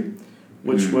History,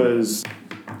 which was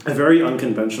a very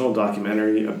unconventional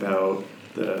documentary about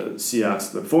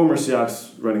the former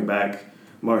Seahawks running back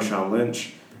Marshawn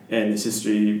Lynch and his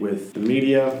history with the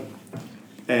media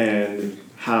and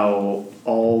how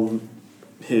all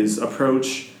his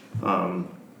approach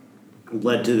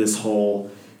led to this whole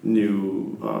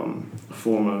new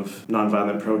form of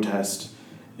nonviolent protest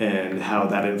and how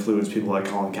that influenced people like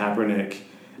Colin Kaepernick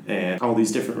and all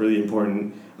these different really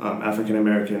important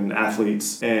African-American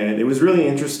athletes. And it was really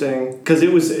interesting because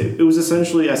it was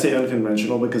essentially, I say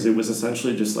unconventional because it was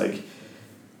essentially just like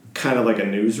kind of like a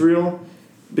newsreel,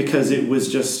 because it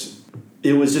was just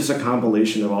a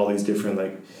compilation of all these different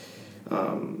like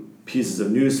pieces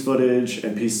of news footage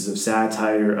and pieces of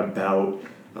satire about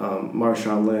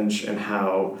Marshawn Lynch and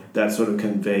how that sort of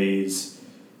conveys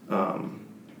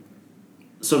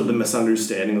sort of the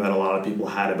misunderstanding that a lot of people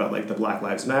had about like the Black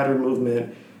Lives Matter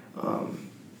movement. And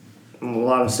a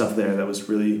lot of stuff there that was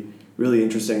really, really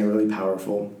interesting and really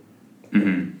powerful.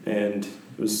 Mm-hmm. And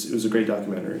it was a great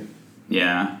documentary.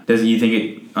 Yeah. Do you think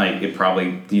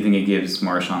it gives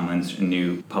Marshawn Lynch a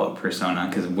new public persona?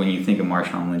 Because when you think of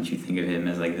Marshawn Lynch, you think of him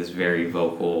as like this very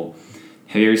vocal.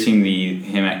 Have you ever seen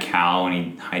him at Cal when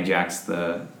he hijacks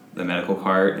the medical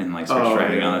cart and like starts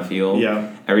driving on the field?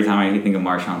 Yeah. Every time I think of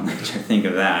Marshawn Lynch, I think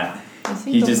of that.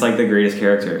 He's just like the greatest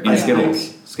character. In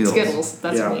Skittles. Skittles,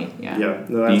 that's me. Yeah.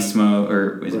 No, Beast Mode,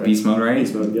 or is it Beast Mode, right?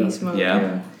 Beast Mode, yeah. Beast Mode,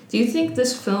 yeah. Do you think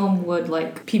this film would,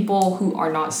 like, people who are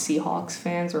not Seahawks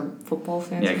fans or football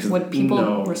fans, would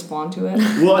people respond to it?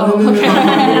 Well, no,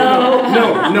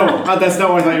 that's not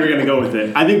where I thought you were going to go with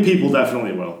it. I think people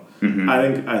definitely will. Mm-hmm.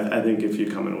 I think if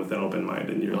you come in with an open mind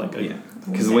and you're like...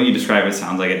 Because the way you describe it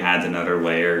sounds like it adds another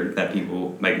layer that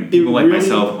people like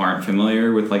myself aren't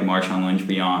familiar with, like Marshawn Lynch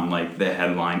beyond like the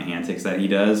headline antics that he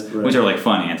does, which are like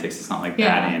fun antics. It's not like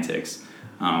bad antics.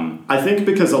 I think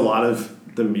because a lot of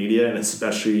the media, and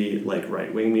especially like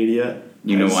right-wing media,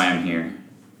 know why I'm here,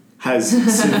 has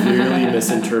severely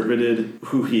misinterpreted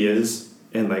who he is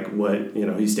and like what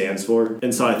he stands for.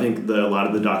 And so I think a lot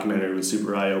of the documentary was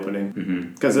super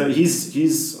eye-opening because he's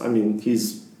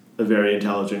a very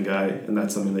intelligent guy, and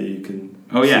that's something that you can.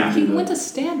 Oh yeah, he went to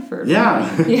Stanford.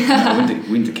 Yeah, right? Yeah.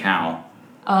 We went to Cal.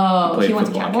 Oh, he went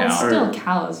to Cal. Well, still,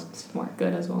 Cal is smart,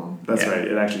 good as well. That's right.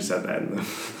 It actually said that in the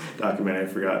documentary. I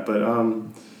forgot, but I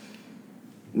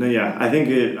think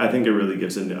it really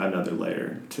gives another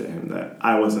layer to him that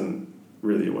I wasn't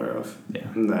really aware of. Yeah,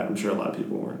 and that I'm sure a lot of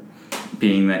people weren't.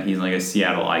 Being that he's like a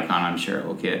Seattle icon, I'm sure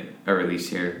we'll get a release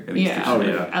here. At least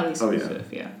at least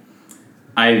SIFF,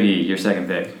 Ivy, your second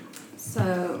pick.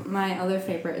 So my other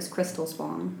favorite is Crystal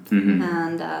Spawn,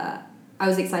 and I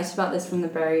was excited about this from the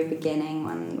very beginning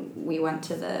when we went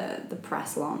to the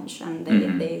press launch and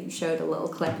they showed a little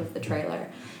clip of the trailer,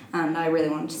 and I really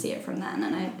wanted to see it from then,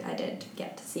 and I did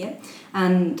get to see it,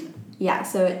 and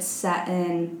so it's set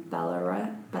in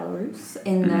Belarus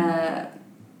in the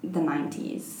the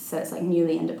 90s, so it's like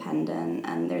newly independent,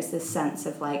 and there's this sense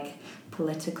of like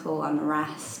political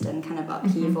unrest and kind of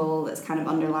upheaval that's kind of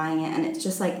underlying it, and it's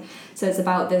just like, so it's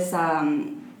about this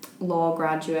law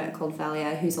graduate called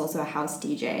Velia who's also a house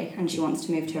DJ, and she wants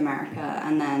to move to America,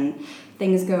 and then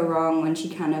things go wrong when she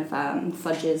kind of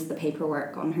fudges the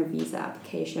paperwork on her visa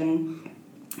application,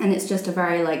 and it's just a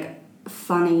very like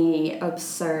funny,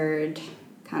 absurd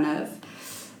kind of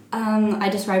I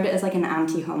described it as like an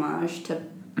anti-homage to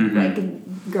like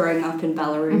growing up in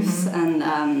Belarus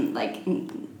and like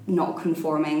not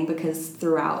conforming, because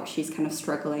throughout she's kind of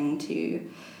struggling to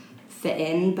fit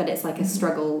in, but it's like a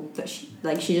struggle that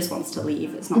she just wants to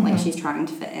leave. It's not like she's trying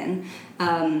to fit in.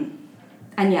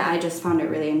 And yeah, I just found it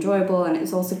really enjoyable, and it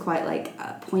was also quite like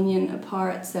poignant at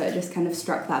parts, so it just kind of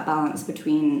struck that balance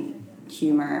between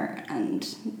humor and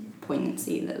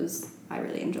poignancy that I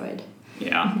really enjoyed.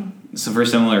 Yeah. So for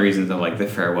similar reasons of like the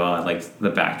farewell, I liked the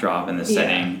backdrop and the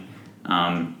setting.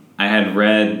 I had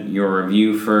read your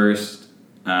review first,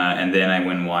 and then I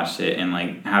went and watched it, and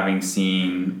like having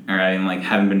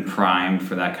been primed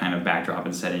for that kind of backdrop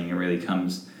and setting, it really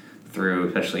comes through,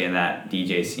 especially in that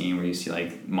DJ scene where you see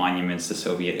like monuments to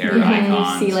Soviet era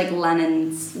icons. You see like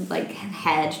Lenin's like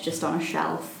head just on a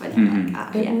shelf, and you're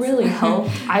like, it really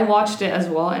helped. I watched it as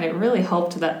well, and it really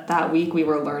helped that week we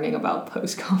were learning about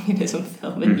post-communism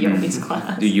film in Yomi's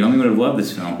class. Dude, Yomi would have loved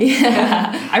this film.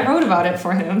 Yeah, I wrote about it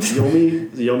for him.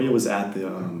 Yomi was at the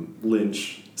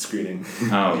Lynch screening.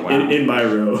 Oh, wow. in my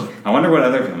row. I wonder what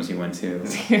other films he went to.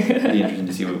 It'd be interesting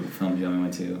to see what films Yomi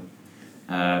went to.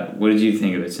 What did you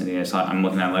think of it, Cynthia? I'm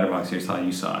looking at Letterboxd here, so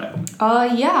you saw it.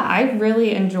 Yeah, I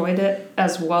really enjoyed it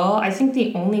as well. I think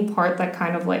the only part that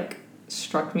kind of like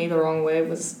struck me the wrong way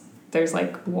was there's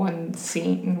like one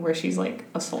scene where she's like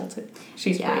assaulted.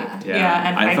 She's raped. Yeah,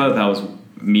 and I thought that was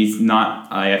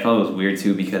I felt it was weird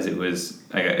too, because it was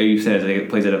like you said, it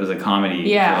plays it up as a comedy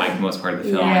for like most part of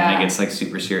the film, and it gets like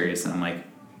super serious, and I'm like,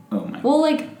 oh my. Well,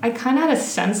 like I kind of had a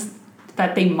sense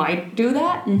that they might do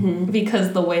that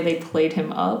because the way they played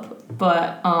him up,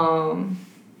 but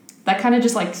that kind of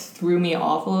just like threw me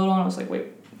off a little, and I was like, wait,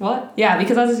 what? Yeah,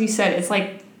 because as you said, it's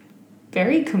like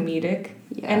very comedic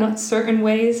in certain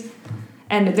ways,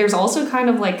 and there's also kind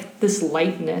of like this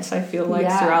lightness, I feel like,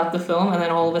 throughout the film, and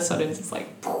then all of a sudden it's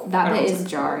like that bit is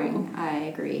jarring. I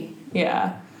agree.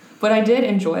 Yeah, but I did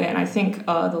enjoy it, and I think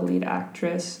the lead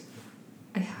actress,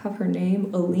 I have her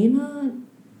name, Alina.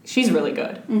 She's really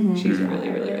good. She's really,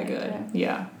 really, really good.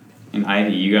 Yeah. And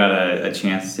Ivy, you got a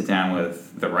chance to sit down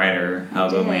with the writer,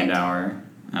 Helga Landauer.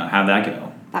 How'd that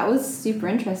go? That was super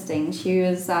interesting. She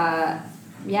was, I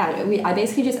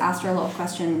basically just asked her a lot of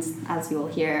questions, as you will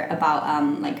hear, about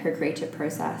like her creative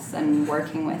process and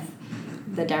working with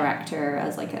the director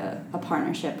as like a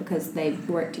partnership, because they've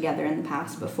worked together in the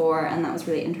past before, and that was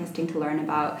really interesting to learn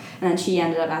about. And then she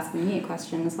ended up asking me a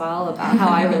question as well about how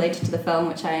I related to the film,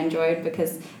 which I enjoyed,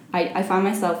 because I found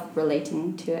myself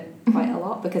relating to it quite a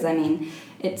lot, because I mean,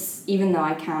 it's, even though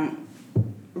I can't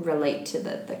relate to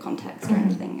the context or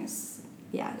anything, it's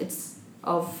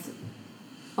of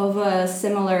a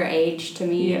similar age to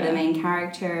me, the main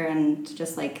character, and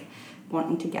just like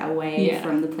wanting to get away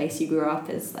from the place you grew up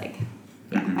is like,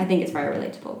 I think it's very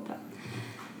relatable. But.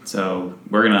 So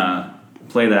we're going to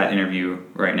play that interview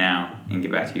right now and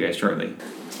get back to you guys shortly.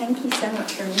 Thank you so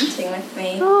much for meeting with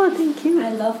me. Oh, thank you. I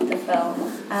love the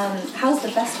film. How's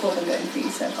the festival been going for you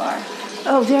so far?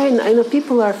 Oh, very nice.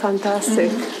 People are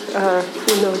fantastic.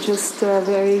 Just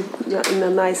very in a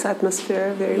nice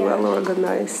atmosphere, very well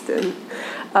organized. And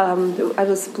I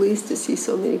was pleased to see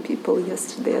so many people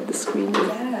yesterday at the screening.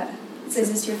 Yeah. So is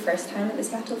this your first time at the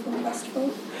Seattle Film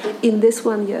Festival? In this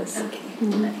one, yes. Okay,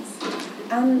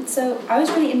 nice. So I was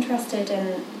really interested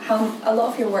in how a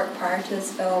lot of your work prior to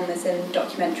this film is in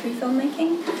documentary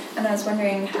filmmaking, and I was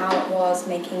wondering how it was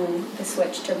making the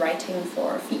switch to writing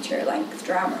for feature-length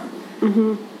drama.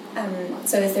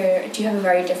 So do you have a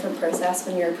very different process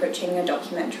when you're approaching a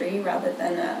documentary rather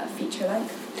than a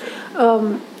feature-length?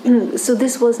 So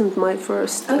this wasn't my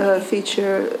first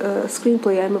feature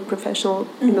screenplay. I'm a professional,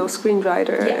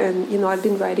 screenwriter, and I've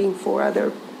been writing for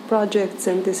other projects,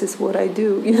 and this is what I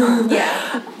do.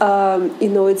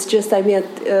 It's just I met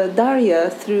Daria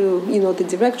through the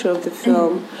director of the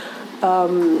film.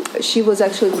 She was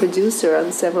actually producer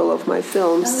on several of my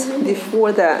films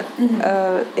before that,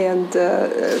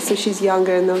 so she's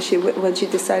younger. And now when she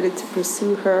decided to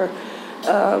pursue her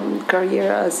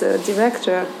career as a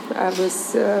director, I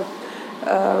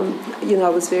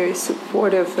was very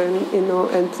supportive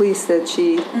and pleased that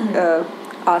she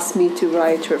asked me to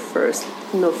write her first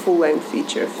full-length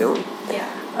feature film. Yeah.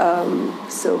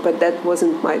 But that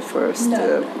wasn't my first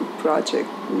project.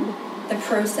 the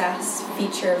process,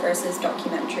 feature versus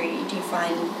documentary, do you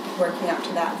find working up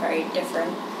to that very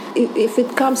different? If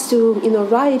it comes to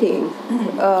writing,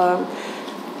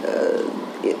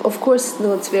 of course,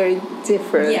 it's very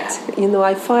different. Yeah.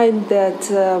 I find that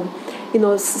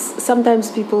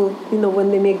sometimes people, when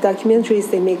they make documentaries,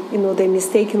 they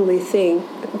mistakenly think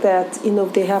that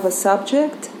they have a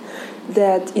subject,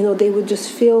 that they would just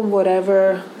film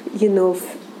whatever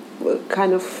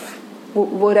kind of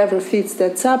whatever fits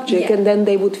that subject, and then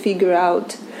they would figure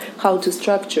out how to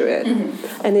structure it,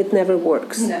 and it never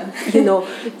works. No.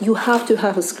 You have to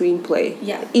have a screenplay.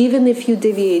 Yeah. Even if you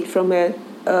deviate from it,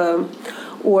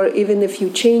 or even if you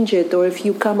change it, or if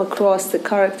you come across the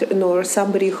character, or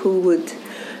somebody who would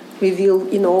reveal,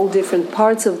 all different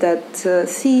parts of that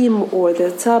theme or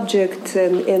that subject,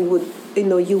 and would,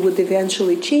 you would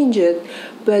eventually change it.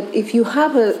 But if you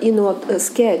have a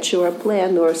sketch or a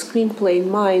plan or a screenplay in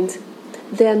mind,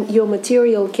 then your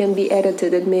material can be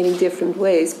edited in many different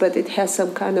ways, but it has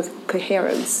some kind of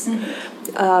coherence.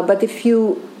 But if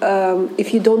you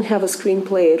don't have a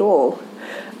screenplay at all,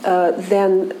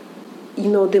 then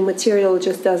the material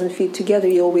just doesn't fit together.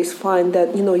 You always find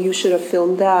that you should have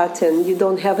filmed that, and you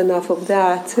don't have enough of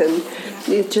that, and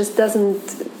it just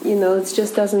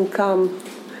doesn't come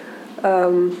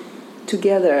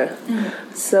together.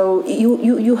 So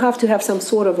you have to have some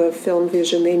sort of a film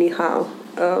vision anyhow,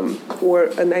 or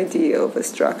an idea of a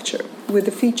structure. With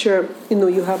the feature,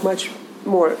 you have much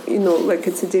more, like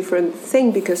it's a different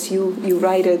thing, because you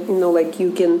write it, like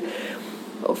you can,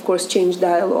 of course, change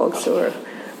dialogues or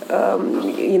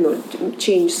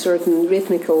change certain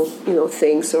rhythmical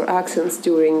things or accents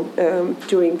during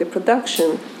the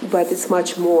production, but it's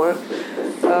much more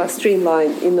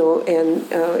streamlined, and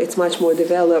it's much more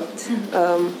developed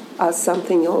as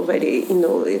something already.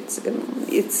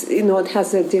 It's it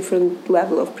has a different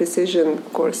level of precision,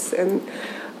 of course, and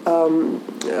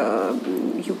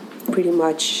you pretty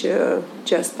much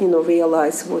just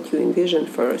realize what you envision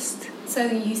first. So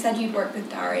you said you'd worked with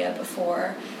Daria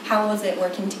before. How was it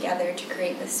working together to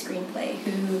create this screenplay?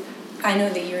 I know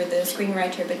that you're the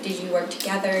screenwriter, but did you work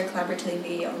together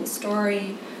collaboratively on the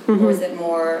story? Or was it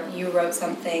more you wrote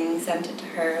something, sent it to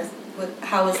her?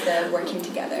 How was the working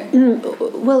together?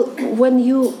 Well, when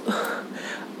you...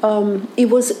 it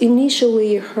was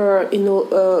initially her,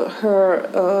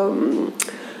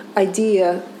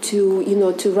 idea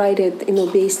to write it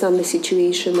based on the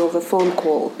situation of a phone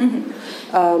call,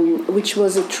 which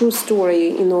was a true story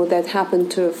that happened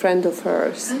to a friend of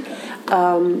hers.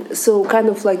 So kind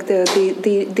of like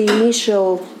the initial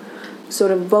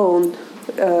sort of bone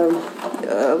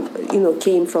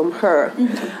came from her.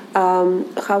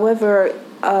 However,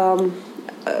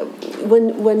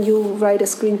 when you write a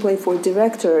screenplay for a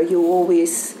director, you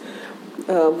always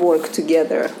work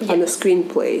together on a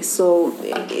screenplay. So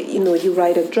you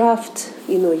write a draft,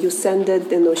 you send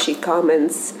it, she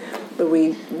comments,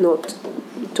 we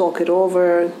talk it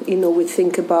over, we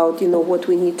think about what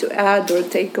we need to add or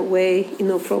take away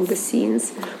from the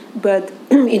scenes. But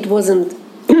it wasn't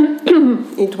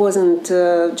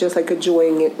just like a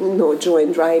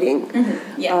joint writing.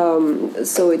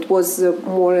 So it was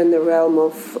more in the realm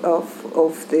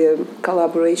of the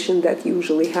collaboration that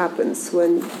usually happens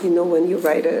when you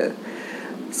write a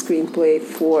screenplay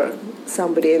for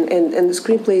somebody, and the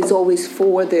screenplay is always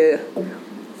for the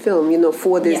film,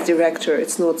 for this director.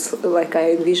 It's not like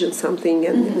I envision something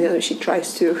and she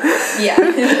tries to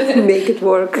make it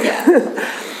work.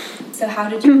 So how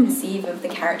did you conceive of the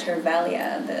character of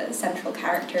Velia, the central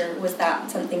character? Was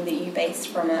that something that you based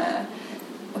from a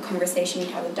conversation you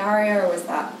had with Daria, or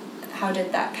how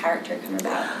did that character come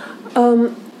about?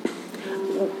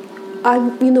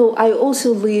 I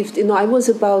also lived, I was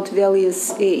about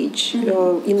Velia's age, in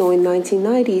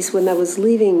 1990s when I was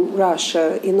leaving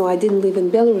Russia. I didn't live in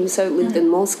Belarus, I lived in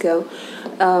Moscow.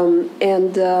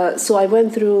 So I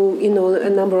went through, a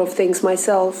number of things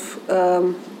myself,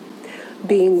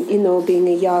 being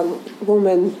a young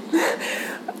woman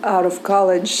out of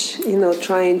college,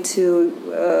 trying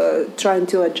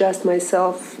to adjust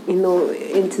myself,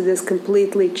 into this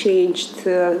completely changed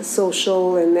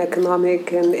social and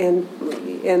economic and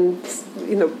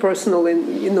personal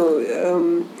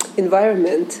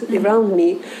environment around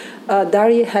me.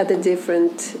 Daria had a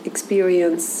different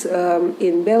experience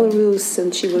in Belarus,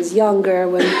 and she was younger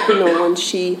when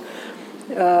she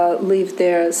lived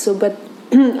there.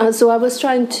 So I was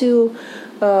trying to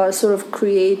sort of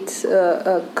create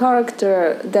a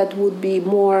character that would be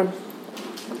more,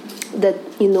 that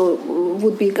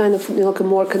would be kind of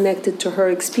more connected to her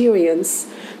experience.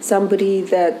 Somebody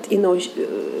that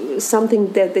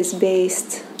something that is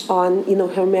based on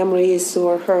her memories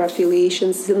or her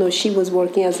affiliations. She was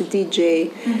working as a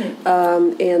DJ,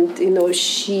 and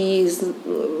she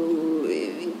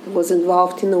was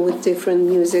involved with different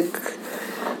music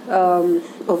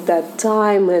of that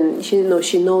time, and she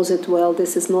knows it well.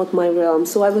 This is not my realm,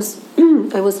 so I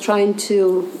was trying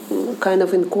to kind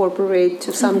of incorporate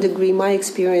to some degree my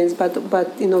experience, but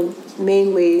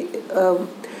mainly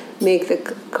make the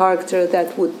character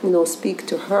that would speak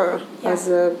to her as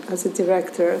a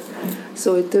director.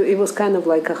 So it was kind of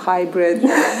like a hybrid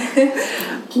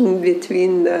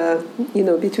between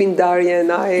between Daria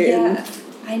and I. Yeah,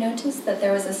 I noticed that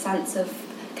there was a sense of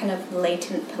kind of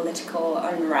latent political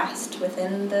unrest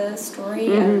within the story.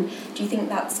 And do you think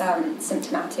that's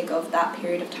symptomatic of that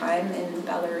period of time in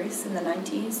Belarus in the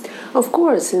 90s? Of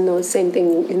course, same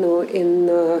thing.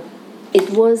 It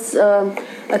was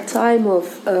a time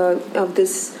of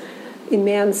this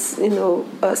immense,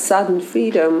 sudden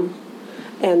freedom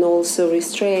and also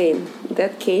restraint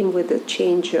that came with a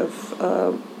change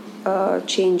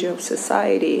of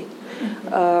society,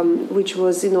 which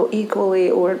was equally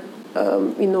or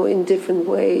in different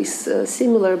ways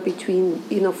similar between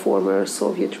former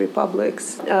Soviet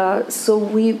republics. So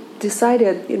we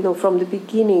decided from the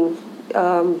beginning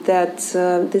that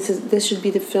this should be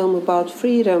the film about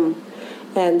freedom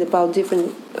and about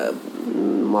different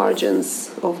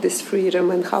margins of this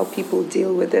freedom and how people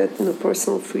deal with it,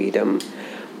 personal freedom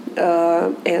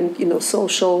and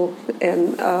social,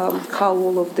 and how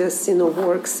all of this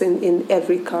works in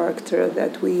every character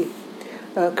that we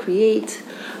create.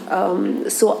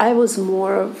 So I was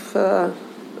more for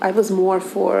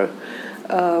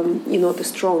the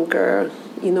stronger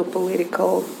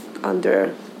political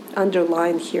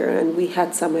underline here, and we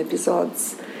had some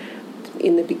episodes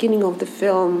in the beginning of the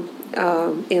film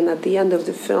and at the end of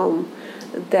the film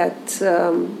that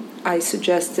I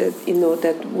suggested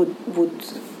that would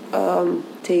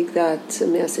take that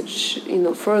message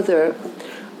further,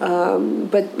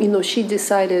 but she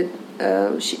decided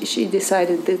she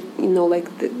decided that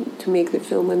to make the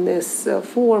film in this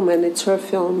form, and it's her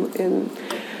film, and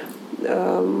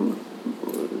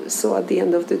so at the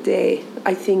end of the day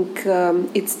I think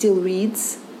it still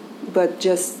reads, but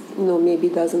just maybe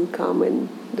doesn't come in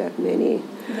that many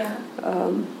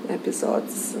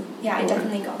episodes. Yeah, I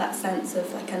definitely got that sense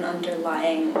of like an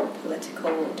underlying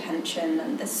political tension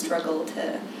and the struggle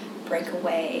to break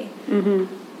away.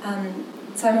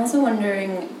 So I'm also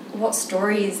wondering what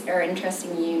stories are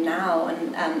interesting you now,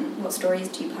 and what stories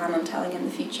do you plan on telling in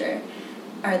the future?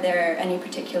 Are there any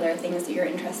particular things that you're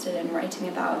interested in writing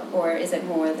about, or is it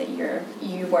more that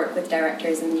you work with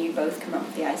directors and you both come up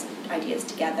with the ideas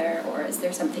together, or is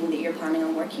there something that you're planning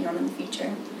on working on in the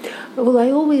future? Well,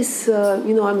 I always,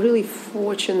 I'm really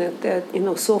fortunate that,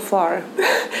 so far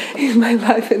in my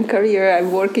life and career,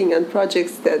 I'm working on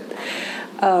projects that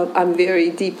I'm very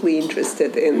deeply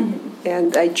interested in,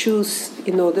 and I choose,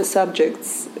 the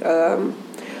subjects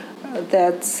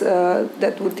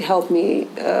that would help me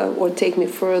or take me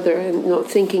further in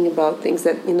thinking about things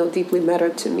that deeply matter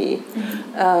to me.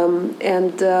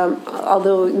 And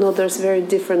although there's very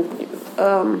different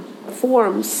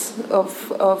forms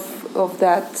of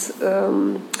that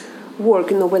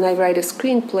work. When I write a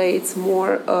screenplay, it's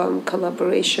more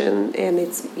collaboration, and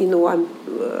it's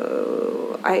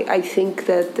I think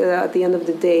that at the end of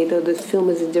the day, the film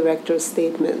is a director's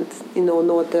statement,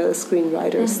 not a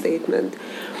screenwriter's statement.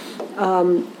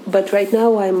 But right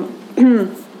now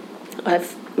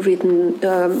I've written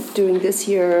during this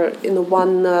year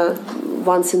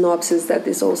one synopsis that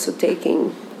is also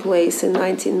taking place in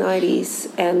 1990s,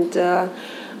 and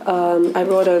I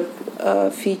wrote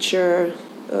a feature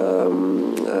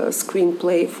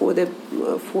screenplay for the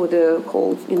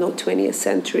whole 20th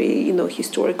century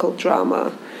historical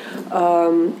drama,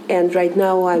 and right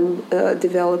now I'm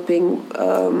developing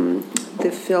the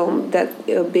film that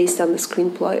based on the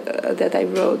screenplay that I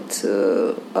wrote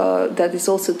that is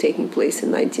also taking place in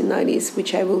 1990s,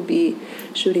 which I will be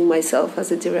shooting myself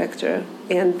as a director.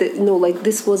 And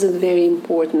this was a very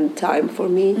important time for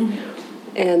me,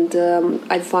 and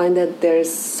I find that there's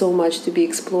so much to be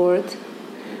explored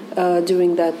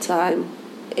during that time.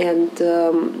 And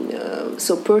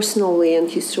so personally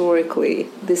and historically,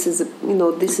 this is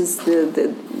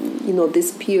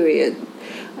this period,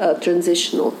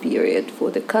 transitional period for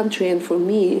the country, and for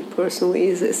me personally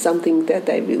is something that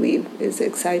I really is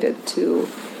excited to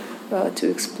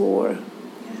explore.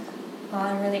 Well,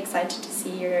 I'm really excited to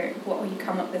see what you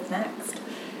come up with next.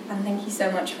 And thank you so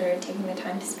much for taking the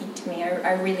time to speak to me.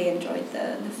 I really enjoyed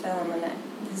the film, and this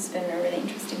has been a really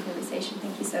interesting conversation.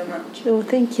 Thank you so much. Oh,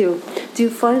 thank you. Do you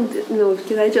find,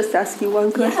 can I just ask you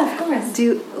one question? Yeah, of course.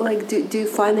 Do you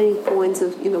find any points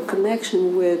of,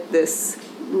 connection with this,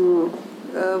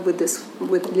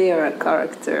 with Lera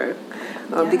character?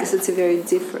 Because it's a very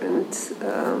different,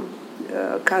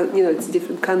 it's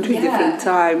different country, different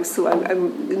time. So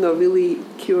I'm really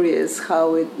curious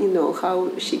how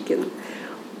how she can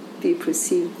be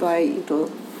perceived by,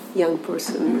 young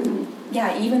person.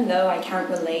 Yeah, even though I can't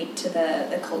relate to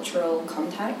the cultural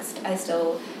context, I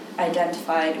still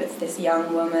identified with this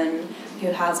young woman who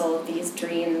has all of these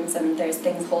dreams and there's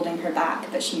things holding her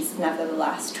back, but she's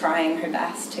nevertheless trying her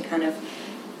best to kind of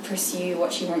pursue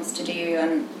what she wants to do.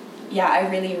 And yeah, I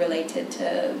really related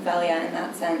to Velia in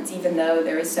that sense, even though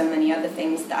there is so many other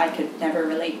things that I could never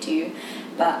relate to.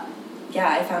 But yeah,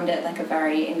 I found it like a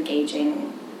very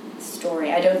engaging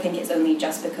story. I don't think it's only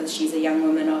just because she's a young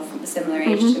woman of a similar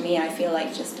age to me. I feel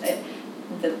like just the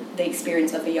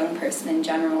experience of a young person in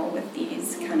general with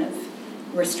these kind of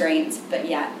restraints, but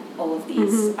yet all of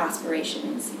these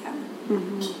aspirations. Yeah.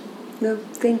 No,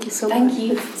 thank you so much. Thank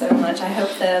you so much. I hope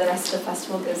the rest of the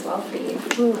festival goes well for you.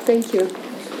 Oh, thank you.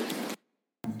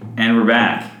 And we're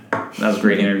back. That was a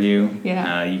great interview.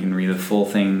 Yeah. You can read the full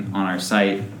thing on our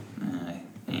site.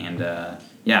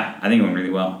 I think it went really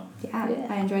well. Yeah,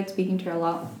 I enjoyed speaking to her a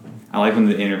lot. I like when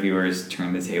the interviewers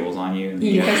turn the tables on you.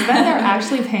 Because then they're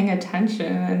actually paying attention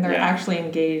and they're actually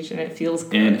engaged, and it feels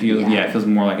good. And it feels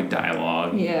more like a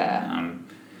dialogue. Yeah.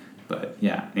 But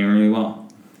yeah, it went really well.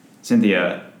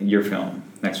 Cynthia, your film,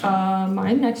 next one.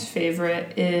 My next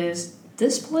favorite is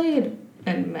displayed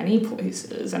in many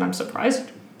places, and I'm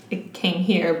surprised it came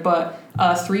here, but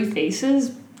Three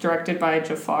Faces, directed by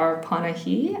Jafar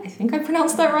Panahi. I think I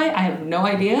pronounced that right. I have no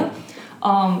idea.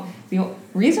 The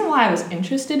reason why I was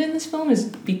interested in this film is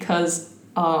because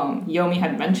Yomi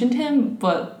had mentioned him,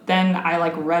 but then I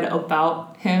read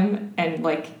about him, and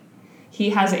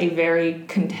he has a very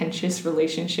contentious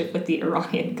relationship with the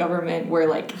Iranian government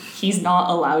where he's not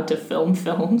allowed to film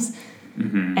films.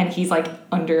 And he's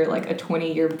under a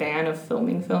 20-year ban of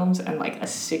filming films and a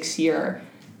 6-year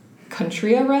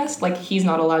country arrest. He's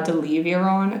not allowed to leave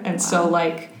Iran. And so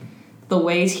the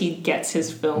ways he gets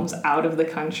his films out of the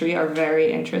country are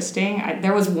very interesting.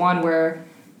 There was one where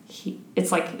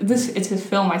it's his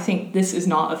film. I think This Is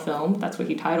Not a Film. That's what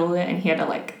he titled it. And he had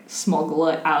to smuggle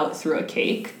it out through a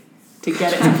cake to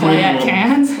get it to play at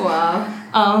Cannes.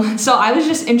 Wow. So I was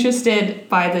just interested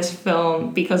by this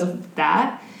film because of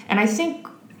that. And I think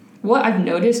what I've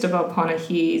noticed about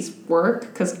Panahi's work,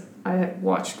 because I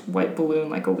watched White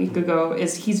Balloon a week ago,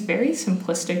 is he's very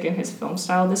simplistic in his film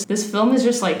style. This film is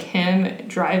just him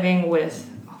driving with,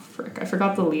 I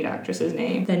forgot the lead actress's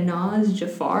name, Naz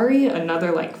Jafari,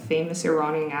 another famous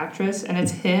Iranian actress, and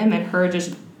it's him and her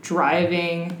just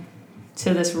driving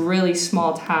to this really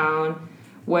small town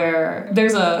where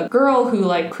there's a girl who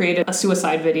created a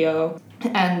suicide video,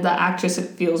 and the actress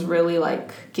feels really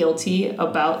guilty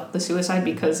about the suicide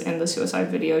because in the suicide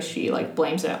video she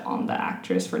blames it on the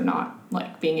actress for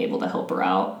not being able to help her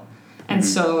out. And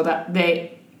so that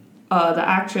the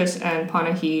actress and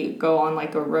Panahi go on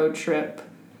a road trip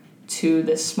to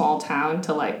this small town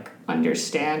to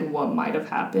understand what might have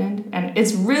happened. And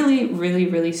it's really, really,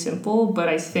 really simple, but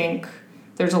I think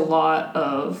there's a lot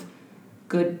of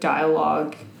good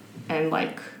dialogue, and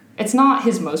it's not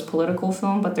his most political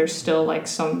film, but there's still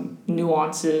some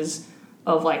nuances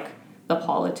of the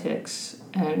politics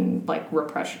and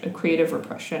repression, creative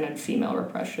repression and female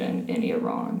repression in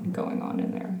Iran going on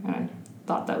in there. And I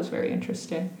thought that was very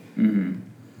interesting.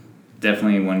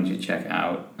 Definitely one to check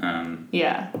out.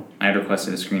 Yeah. I had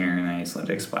requested a screener and I just let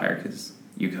it expire because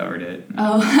you covered it.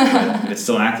 Oh. It's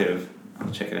still active.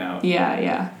 I'll check it out.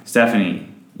 Yeah. Stephanie,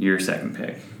 your second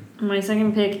pick. My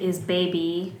second pick is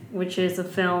Baby, which is a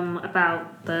film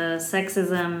about the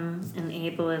sexism and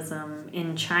ableism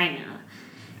in China.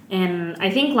 And I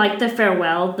think, like The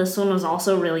Farewell, this one was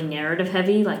also really narrative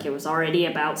heavy. It was already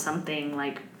about something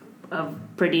of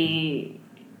pretty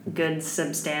good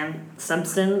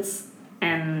substance.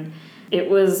 And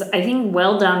it was, I think,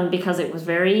 well done because it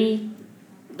wasn't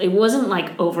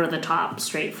over the top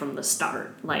straight from the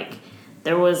start.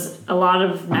 There was a lot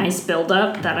of nice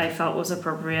build-up that I felt was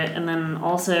appropriate. And then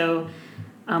also,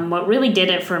 what really did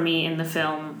it for me in the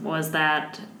film was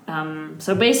that,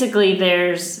 so basically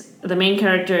the main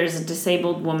character is a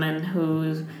disabled woman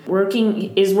who's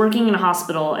working in a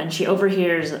hospital, and she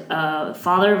overhears a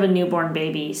father of a newborn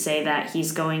baby say that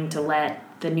he's going to let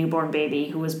the newborn baby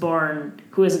who is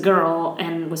a girl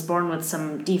and was born with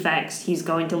some defects, he's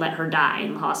going to let her die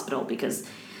in the hospital because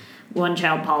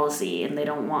one-child policy and they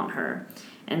don't want her.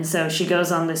 And so she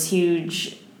goes on this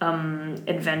huge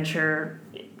adventure,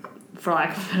 for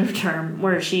lack of a better term,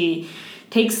 where she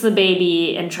takes the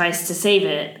baby and tries to save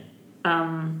it.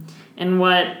 And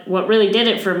what really did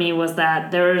it for me was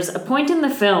that there's a point in the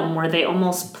film where they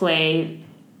almost play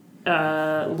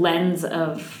lens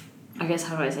of, I guess,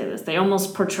 how do I say this? They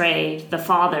almost portray the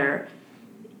father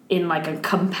in like a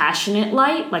compassionate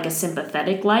light, like a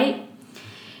sympathetic light.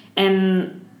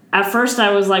 And at first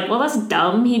I was like, well, that's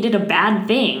dumb. He did a bad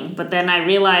thing. But then I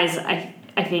realized I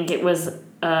think it was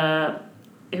a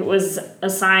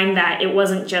sign that it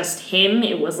wasn't just him.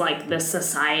 It was like the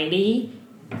society.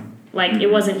 Like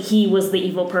it wasn't he was the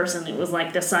evil person. It was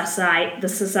like the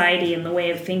society and the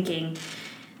way of thinking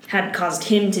had caused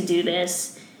him to do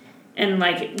this. And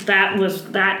like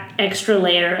that extra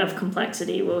layer of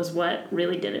complexity was what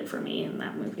really did it for me in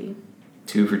that movie.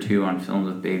 2 for 2 on films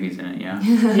with babies in it, yeah.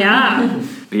 Yeah.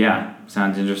 But yeah,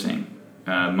 sounds interesting.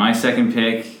 My second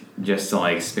pick, just to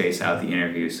like space out the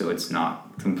interview so it's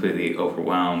not completely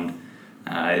overwhelmed,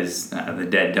 is The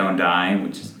Dead Don't Die,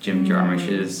 which is Jim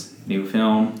Jarmusch's new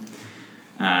film.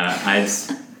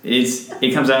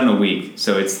 It comes out in a week,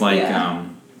 so it's like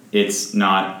it's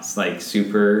not like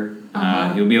super.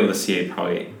 You'll be able to see it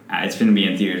probably. It's going to be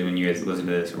in theaters when you guys listen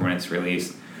to this or when it's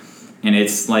released. And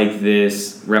it's like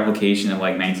this replication of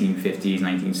like 1950s,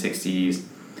 1960s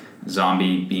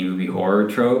zombie B-movie horror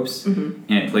tropes. And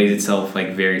it plays itself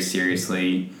like very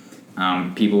seriously.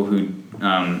 People who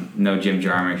know Jim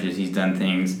Jarmusch, he's done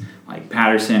things like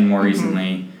Patterson more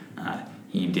recently.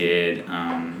 He did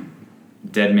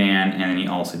Dead Man, and then he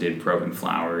also did Broken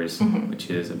Flowers, which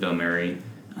is a Bill Murray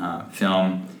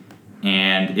film.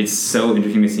 And it's so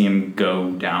interesting to see him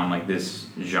go down like this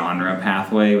genre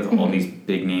pathway with all these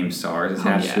big name stars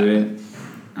attached to it.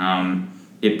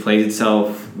 It plays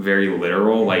itself very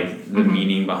literal. Like the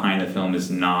meaning behind the film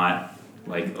is not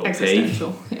like opaque.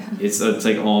 Existential. Yeah. It's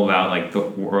like all about like the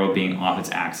world being off its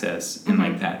axis, and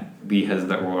like that because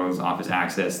the world is off its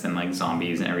axis, then like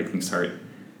zombies and everything start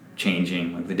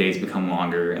changing. Like the days become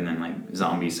longer, and then like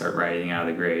zombies start rising out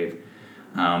of the grave.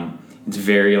 It's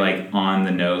very like on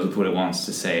the nose with what it wants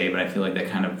to say, but I feel like that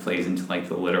kind of plays into like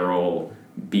the literal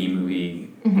B-movie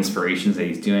inspirations that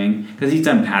he's doing, because he's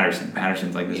done Patterson.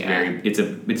 Patterson's like this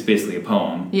it's basically a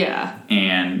poem. Yeah.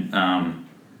 And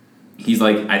he's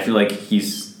like, I feel like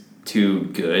he's too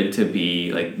good to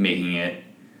be like making it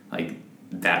like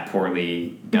that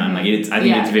poorly done. Like I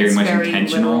think it's very much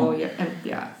intentional.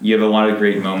 Literal, you have a lot of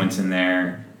great moments in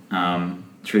there.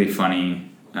 It's really funny.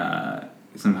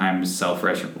 Sometimes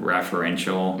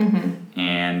self-referential,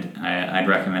 and I'd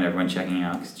recommend everyone checking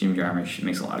out because Jim Jarmusch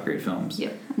makes a lot of great films.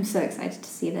 Yep, I'm so excited to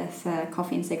see this.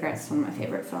 Coffee and Cigarettes is one of my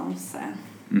favorite films, so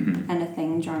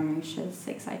anything Jarmusch is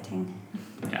exciting.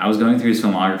 Yeah, I was going through his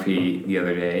filmography the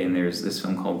other day, and there's this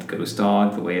film called Ghost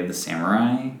Dog: The Way of the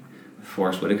Samurai with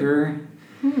Forrest Whitaker.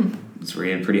 It's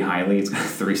rated pretty highly. It's got a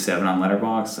 3.7 on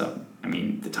Letterboxd, so I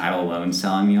mean the title alone's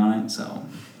selling me on it. So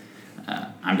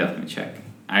I'm definitely gonna check.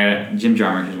 Jim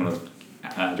Jarmusch is one of those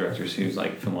directors whose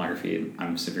like filmography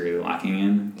I'm severely lacking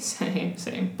in.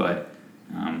 Same. But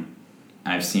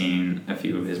I've seen a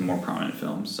few of his more prominent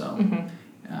films, so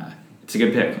it's a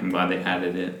good pick. I'm glad they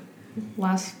added it.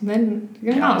 Last minute.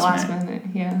 Last minute.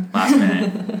 Yeah. Last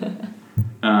minute.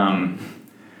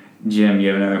 Jim,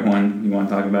 you have another one you want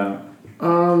to talk about?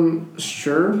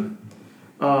 Sure.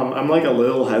 I'm like a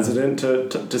little hesitant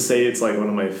to say it's like one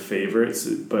of my favorites,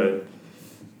 but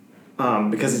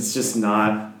because it's just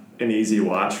not an easy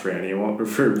watch for anyone.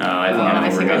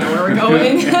 I think I know where we're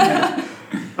going.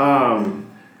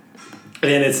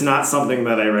 And it's not something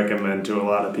that I recommend to a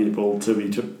lot of people, to be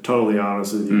totally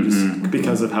honest with you, just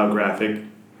because of how graphic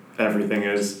everything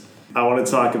is. I want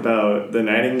to talk about The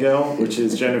Nightingale, which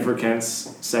is Jennifer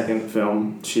Kent's second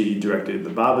film. She directed The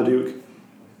Babadook.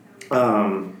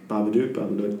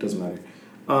 Babadook, doesn't matter.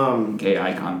 Gay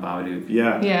icon Babadook.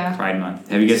 Yeah. Pride Month.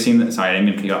 Have you guys seen the? Sorry, I didn't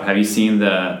mean to pick you up. Have you seen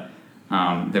the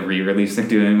re-release they're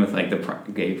doing with like the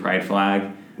gay pride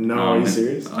flag? No, are you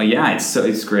serious? Oh yeah,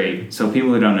 it's great. So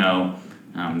people who don't know,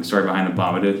 the story behind the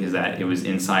Babadook is that it was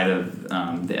inside of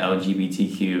the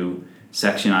LGBTQ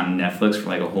section on Netflix for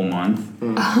like a whole month,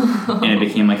 and it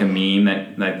became like a meme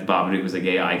that the Babadook was a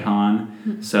gay icon.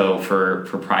 So for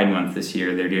Pride Month this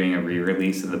year, they're doing a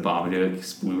re-release of the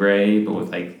Babadook's Blu-ray, but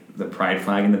with like the pride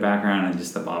flag in the background and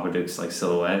just the Babadook's like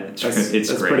silhouette. It's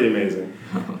that's great. Pretty amazing.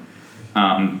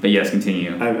 But yes,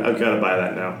 continue. I've got to buy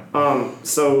that now.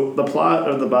 So the plot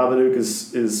of the Babadook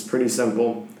is pretty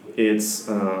simple. It's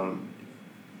in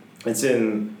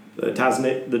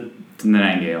the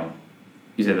Nightingale.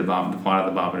 You said the plot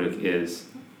of the Babadook is.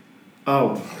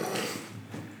 Oh.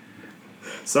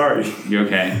 Sorry. You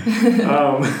okay?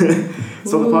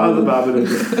 So the plot of the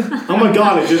Babadook. Oh my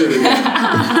god, I did it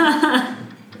again.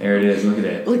 There it is. Look at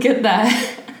it. Look at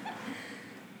that.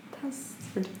 That's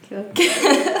ridiculous.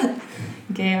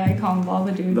 Gay icon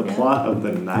Babadook. The plot of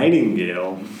The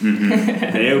Nightingale.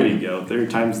 There we go. Third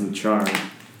time's the charm.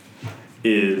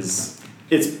 It's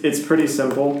pretty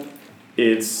simple.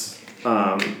 It's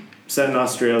set in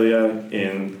Australia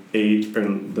in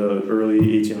the early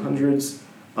 1800s,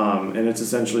 and it's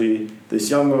essentially this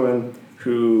young woman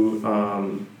who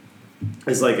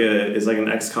is like an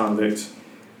ex-convict,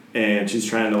 and she's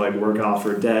trying to like work off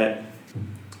her debt.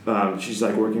 She's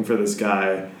like working for this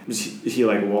guy. He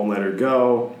like won't let her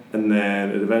go, and then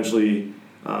it eventually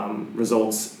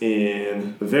results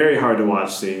in a very hard to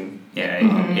watch scene.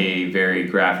 Yeah, a very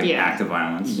graphic act of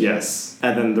violence. Yes,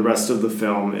 and then the rest of the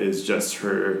film is just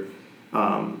her,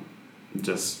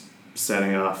 just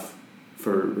setting off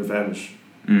for revenge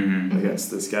against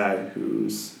this guy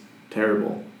who's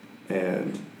terrible,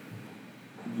 and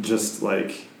just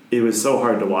like it was so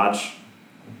hard to watch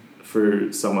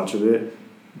for so much of it,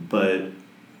 but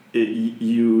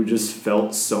you just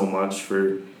felt so much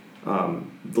for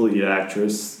the lead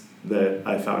actress that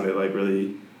I found it like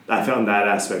really. I found that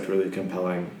aspect really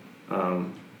compelling,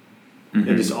 and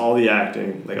just all the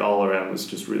acting, like all around, was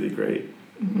just really great.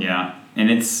 Yeah,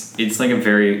 and it's like a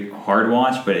very hard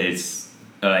watch, but it's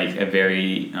like a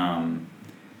very,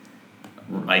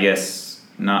 I guess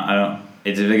not. I don't.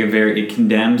 It's like it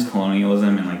condemns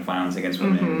colonialism and like violence against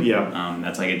women. Yeah.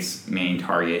 That's like its main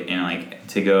target, and like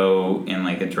to go and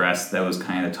like address those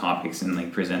kind of topics and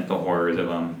like present the horrors of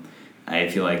them. I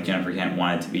feel like Jennifer Kent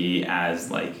wanted to be as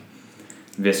like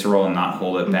visceral and not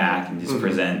hold it back and just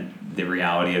present the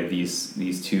reality of these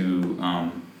two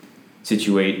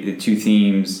two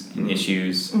themes and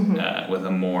issues with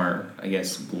a more, I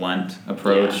guess, blunt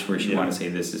approach where she wanted to say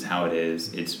this is how it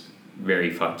is. It's very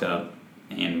fucked up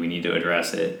and we need to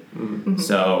address it.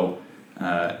 So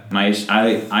I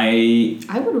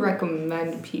would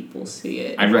recommend people see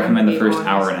it. I'd recommend the first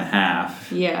hour and a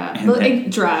half. Yeah, but it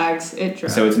drags.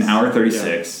 So it's an hour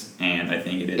 36, and I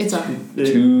think it is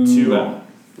it's too long.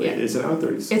 It's an hour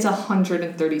 36. It's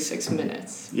 136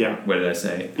 minutes. Yeah. What did I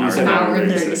say? It's an hour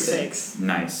 36.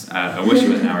 Nice. I wish it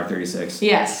was an hour 36.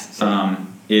 Yes.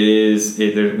 It is.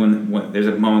 When there's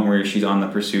a moment where she's on the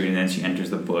pursuit, and then she enters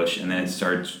the bush, and then it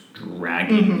starts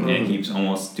dragging, and it keeps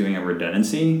almost doing a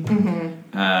redundancy.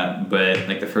 But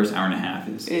like the first hour and a half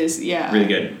is really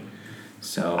good.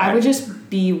 So I would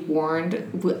just be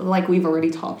warned, like we've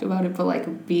already talked about it, but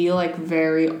like be like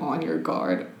very on your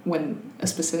guard when a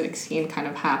specific scene kind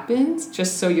of happens,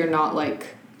 just so you're not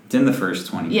like. It's in the first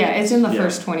 20 minutes. Yeah, it's in the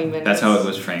first 20 minutes. That's how it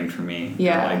was framed for me.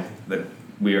 Yeah. Like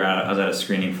I was at a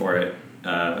screening for it,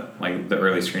 like the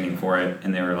early screening for it,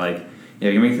 and they were like, "Yeah,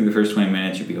 if you make it through the first 20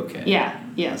 minutes, you'll be okay." Yeah.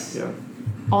 Yes. Yeah.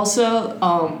 Also,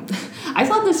 I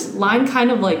thought this line kind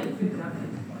of like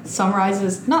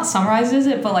not summarizes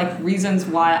it, but like reasons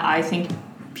why I think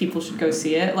people should go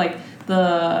see it. Like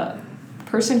the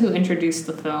person who introduced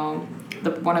the film,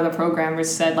 one of the programmers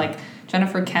said like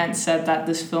Jennifer Kent said that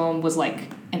this film was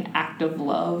like an act of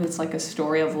love. It's like a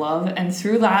story of love, and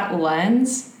through that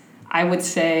lens, I would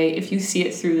say if you see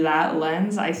it through that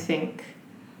lens, I think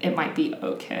it might be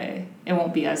okay. It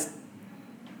won't be as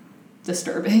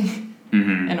disturbing.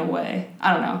 In a way,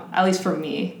 I don't know. At least for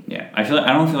me. Yeah, I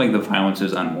don't feel like the violence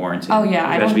is unwarranted. Oh yeah,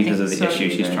 I don't think because of the so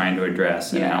issues she's either. trying to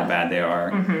address and how bad they are.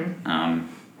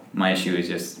 My issue is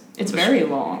just it's very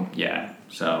long. Yeah,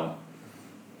 so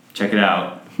check it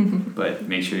out, but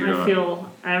make sure you're.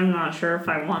 I'm not sure if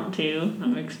I want to. That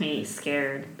makes me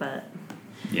scared, but.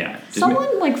 Yeah.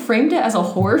 Someone like framed it as a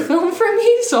horror film for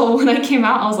me, so when I came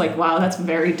out, I was like, "Wow, that's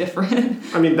very different."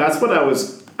 I mean, that's what I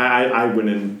was. I went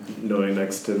in knowing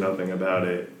next to nothing about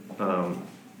it,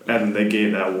 and they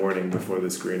gave that warning before the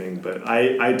screening. But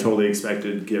I totally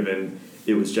expected, given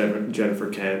it was Jennifer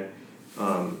Kent,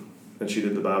 and she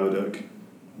did the Babadook,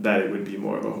 that it would be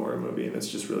more of a horror movie, and it's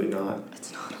just really not.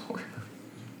 It's not a horror movie.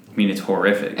 I mean, it's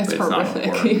horrific, but it's horrific, not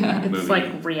a horror movie. It's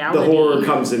like reality. The horror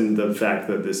comes in the fact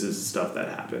that this is stuff that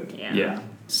happened. Yeah.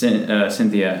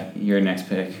 Cynthia, your next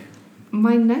pick.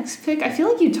 My next pick, I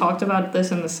feel like you talked about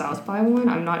this in the South by one.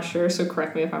 I'm not sure, so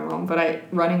correct me if I'm wrong. But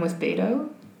Running with Beto.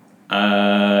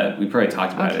 We probably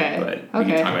talked about it, but we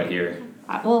can talk about it here.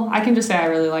 I can just say I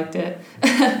really liked it.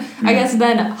 I guess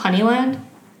then Honeyland.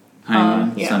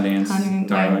 Sundance,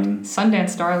 Darling.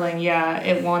 Sundance Darling, yeah.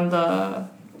 It won the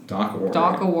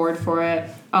Doc Award for it.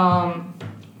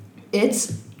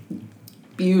 It's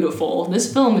beautiful.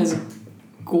 This film is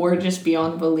gorgeous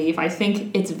beyond belief. I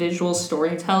think its visual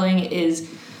storytelling is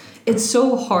it's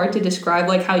so hard to describe,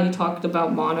 like how you talked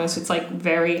about Monos. It's like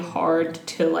very hard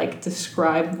to like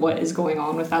describe what is going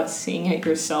on without seeing it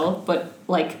yourself. But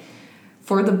like,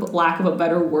 for the lack of a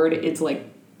better word, it's like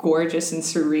gorgeous and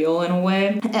surreal in a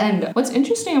way. And what's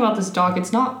interesting about this doc,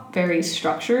 it's not very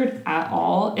structured at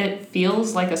all. It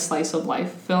feels like a slice of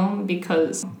life film,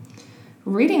 because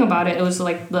reading about it, it was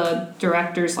like the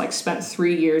directors like spent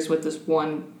 3 years with this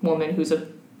one woman who's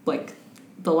like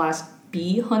the last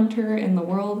bee hunter in the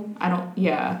world.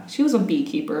 She was a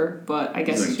beekeeper, but I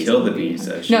guess she doesn't she's kill the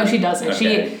bees. No, she doesn't.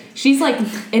 Okay. She's like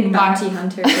bounty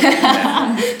hunter.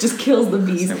 just kills the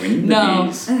bees. So we need the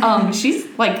bees. She's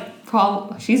like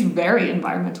she's very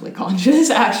environmentally conscious.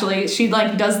 Actually, she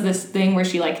like does this thing where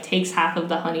she like takes half of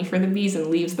the honey for the bees and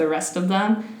leaves the rest of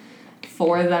them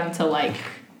for them to like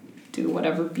do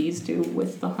whatever bees do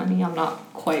with the honey. I'm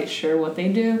not quite sure what they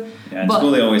do. Yeah, in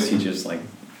school they always teach us like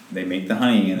they make the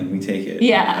honey and then we take it.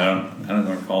 Yeah. I don't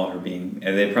recall her being.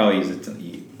 They probably use it to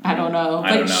eat. I don't know.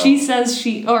 I don't know. She says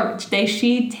she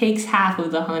takes half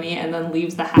of the honey and then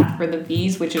leaves the half for the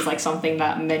bees, which is like something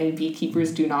that many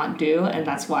beekeepers do not do, and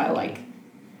that's why like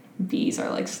bees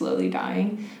are like slowly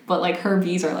dying. But like her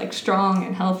bees are like strong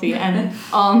and healthy, and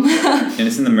And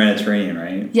it's in the Mediterranean,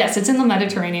 right? Yes, it's in the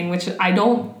Mediterranean, which I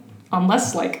don't,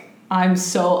 unless like I'm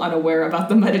so unaware about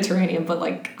the Mediterranean, but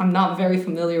like I'm not very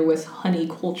familiar with honey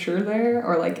culture there,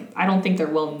 or like I don't think they're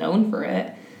well known for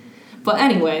it. But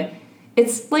anyway,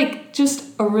 it's like just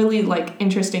a really like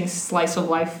interesting slice of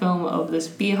life film of this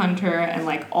bee hunter and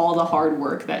like all the hard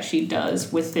work that she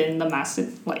does within the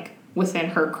massive, like within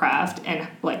her craft, and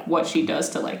like what she does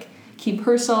to like keep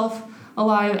herself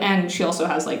alive. And she also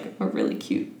has like a really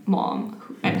cute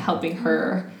mom and helping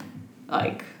her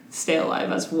like stay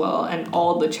alive as well, and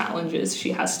all the challenges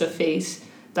she has to face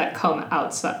that come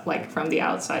outside, like from the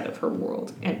outside of her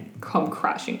world, and come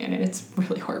crashing in, and it's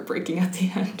really heartbreaking at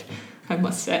the end, I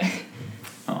must say.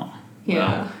 Oh. Yeah.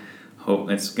 Well, hope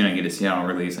it's gonna get a Seattle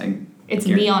release. It's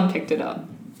Neon picked it up.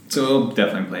 So we'll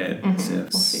definitely play it. Mm-hmm.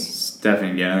 We'll see.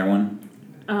 Stephanie, get another one?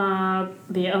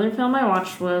 The other film I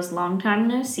watched was Long Time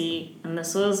No See, and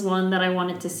this was one that I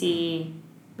wanted to see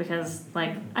because,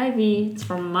 like, Ivy, it's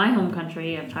from my home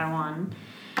country of Taiwan,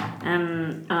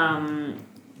 and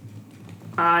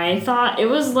I thought it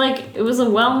was a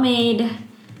well-made,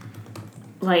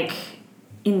 like,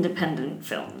 independent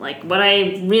film. Like, what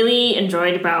I really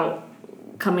enjoyed about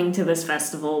coming to this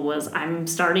festival was I'm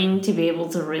starting to be able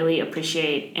to really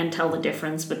appreciate and tell the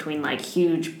difference between like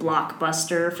huge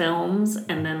blockbuster films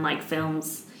and then like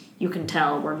films you can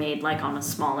tell were made like on a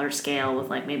smaller scale with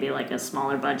like maybe like a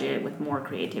smaller budget with more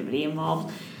creativity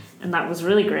involved, and that was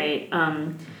really great.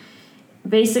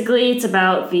 Basically it's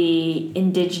about the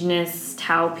indigenous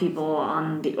Tao people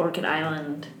on the Orchid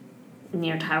Island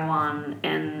near Taiwan,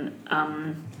 and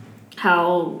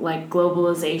how like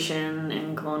globalization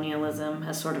and colonialism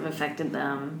has sort of affected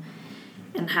them,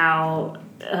 and how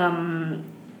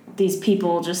these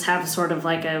people just have sort of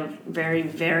like a very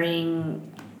varying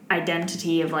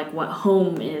identity of like what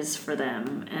home is for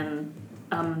them. And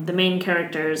the main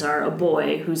characters are a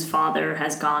boy whose father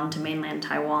has gone to mainland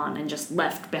Taiwan and just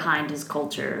left behind his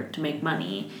culture to make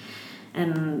money.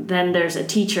 And then there's a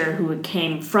teacher who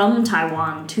came from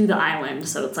Taiwan to the island,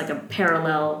 so it's like a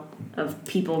parallel of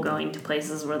people going to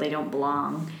places where they don't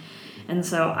belong. And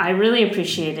so I really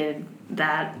appreciated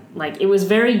that. Like, it was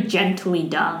very gently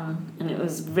done, and it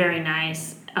was very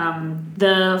nice.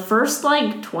 The first,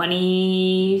 like,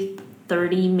 20,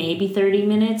 30, maybe 30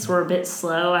 minutes were a bit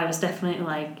slow. I was definitely,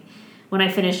 like, when I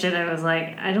finished it, I was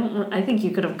like, I think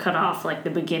you could have cut off, like, the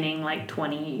beginning, like,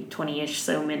 20-ish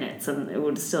so minutes, and it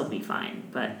would still be fine.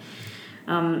 But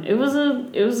I'm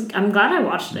glad I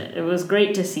watched it. It was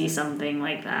great to see something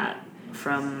like that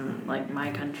from, like,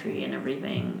 my country and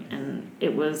everything. And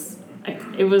it was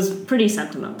pretty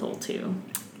sentimental, too.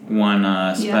 Won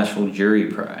a special jury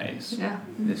prize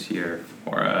this year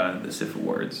for the SIFF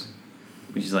Awards,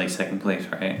 which is, like, second place,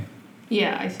 right?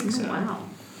 Yeah, I think so. Wow.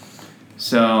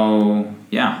 So,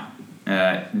 yeah.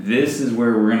 This is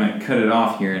where we're going to cut it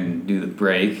off here and do the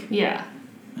break. Yeah.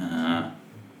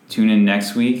 Tune in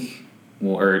next week.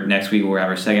 Next week we'll have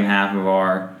our second half of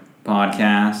our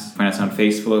podcast. Find us on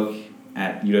Facebook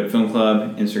at UW Film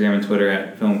Club, Instagram and Twitter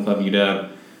at Film Club UW.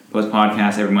 Post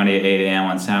podcasts every Monday at 8 a.m.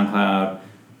 on SoundCloud.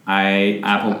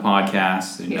 Apple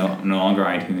Podcasts. No longer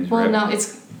iTunes. Well, RIP. no,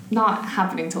 it's not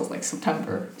happening till like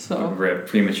September. So RIP.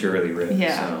 Prematurely RIP.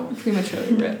 Yeah. So.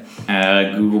 Prematurely RIP.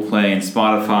 Google Play and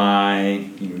Spotify.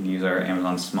 You can use our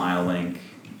Amazon Smile link.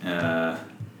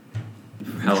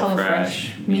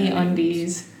 HelloFresh.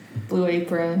 MeUndies. Blue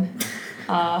Apron.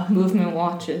 Movement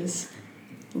Watches.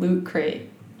 Loot Crate.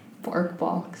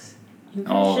 BarkBox. You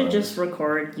guys should just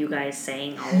record you guys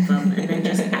saying all of them and then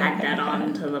just add that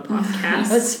on to the podcast.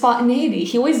 That's spontaneity.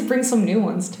 He always brings some new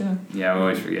ones too. Yeah, I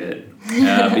always forget.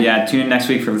 But yeah, tune in next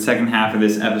week for the second half of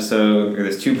this episode, or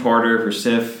this two-parter for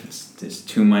SIFF. It's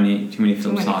too many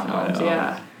films to talk about.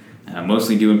 Yeah.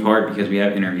 Mostly due in part because we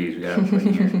have interviews we got to put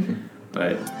in here.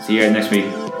 But see you guys next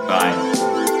week.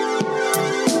 Bye.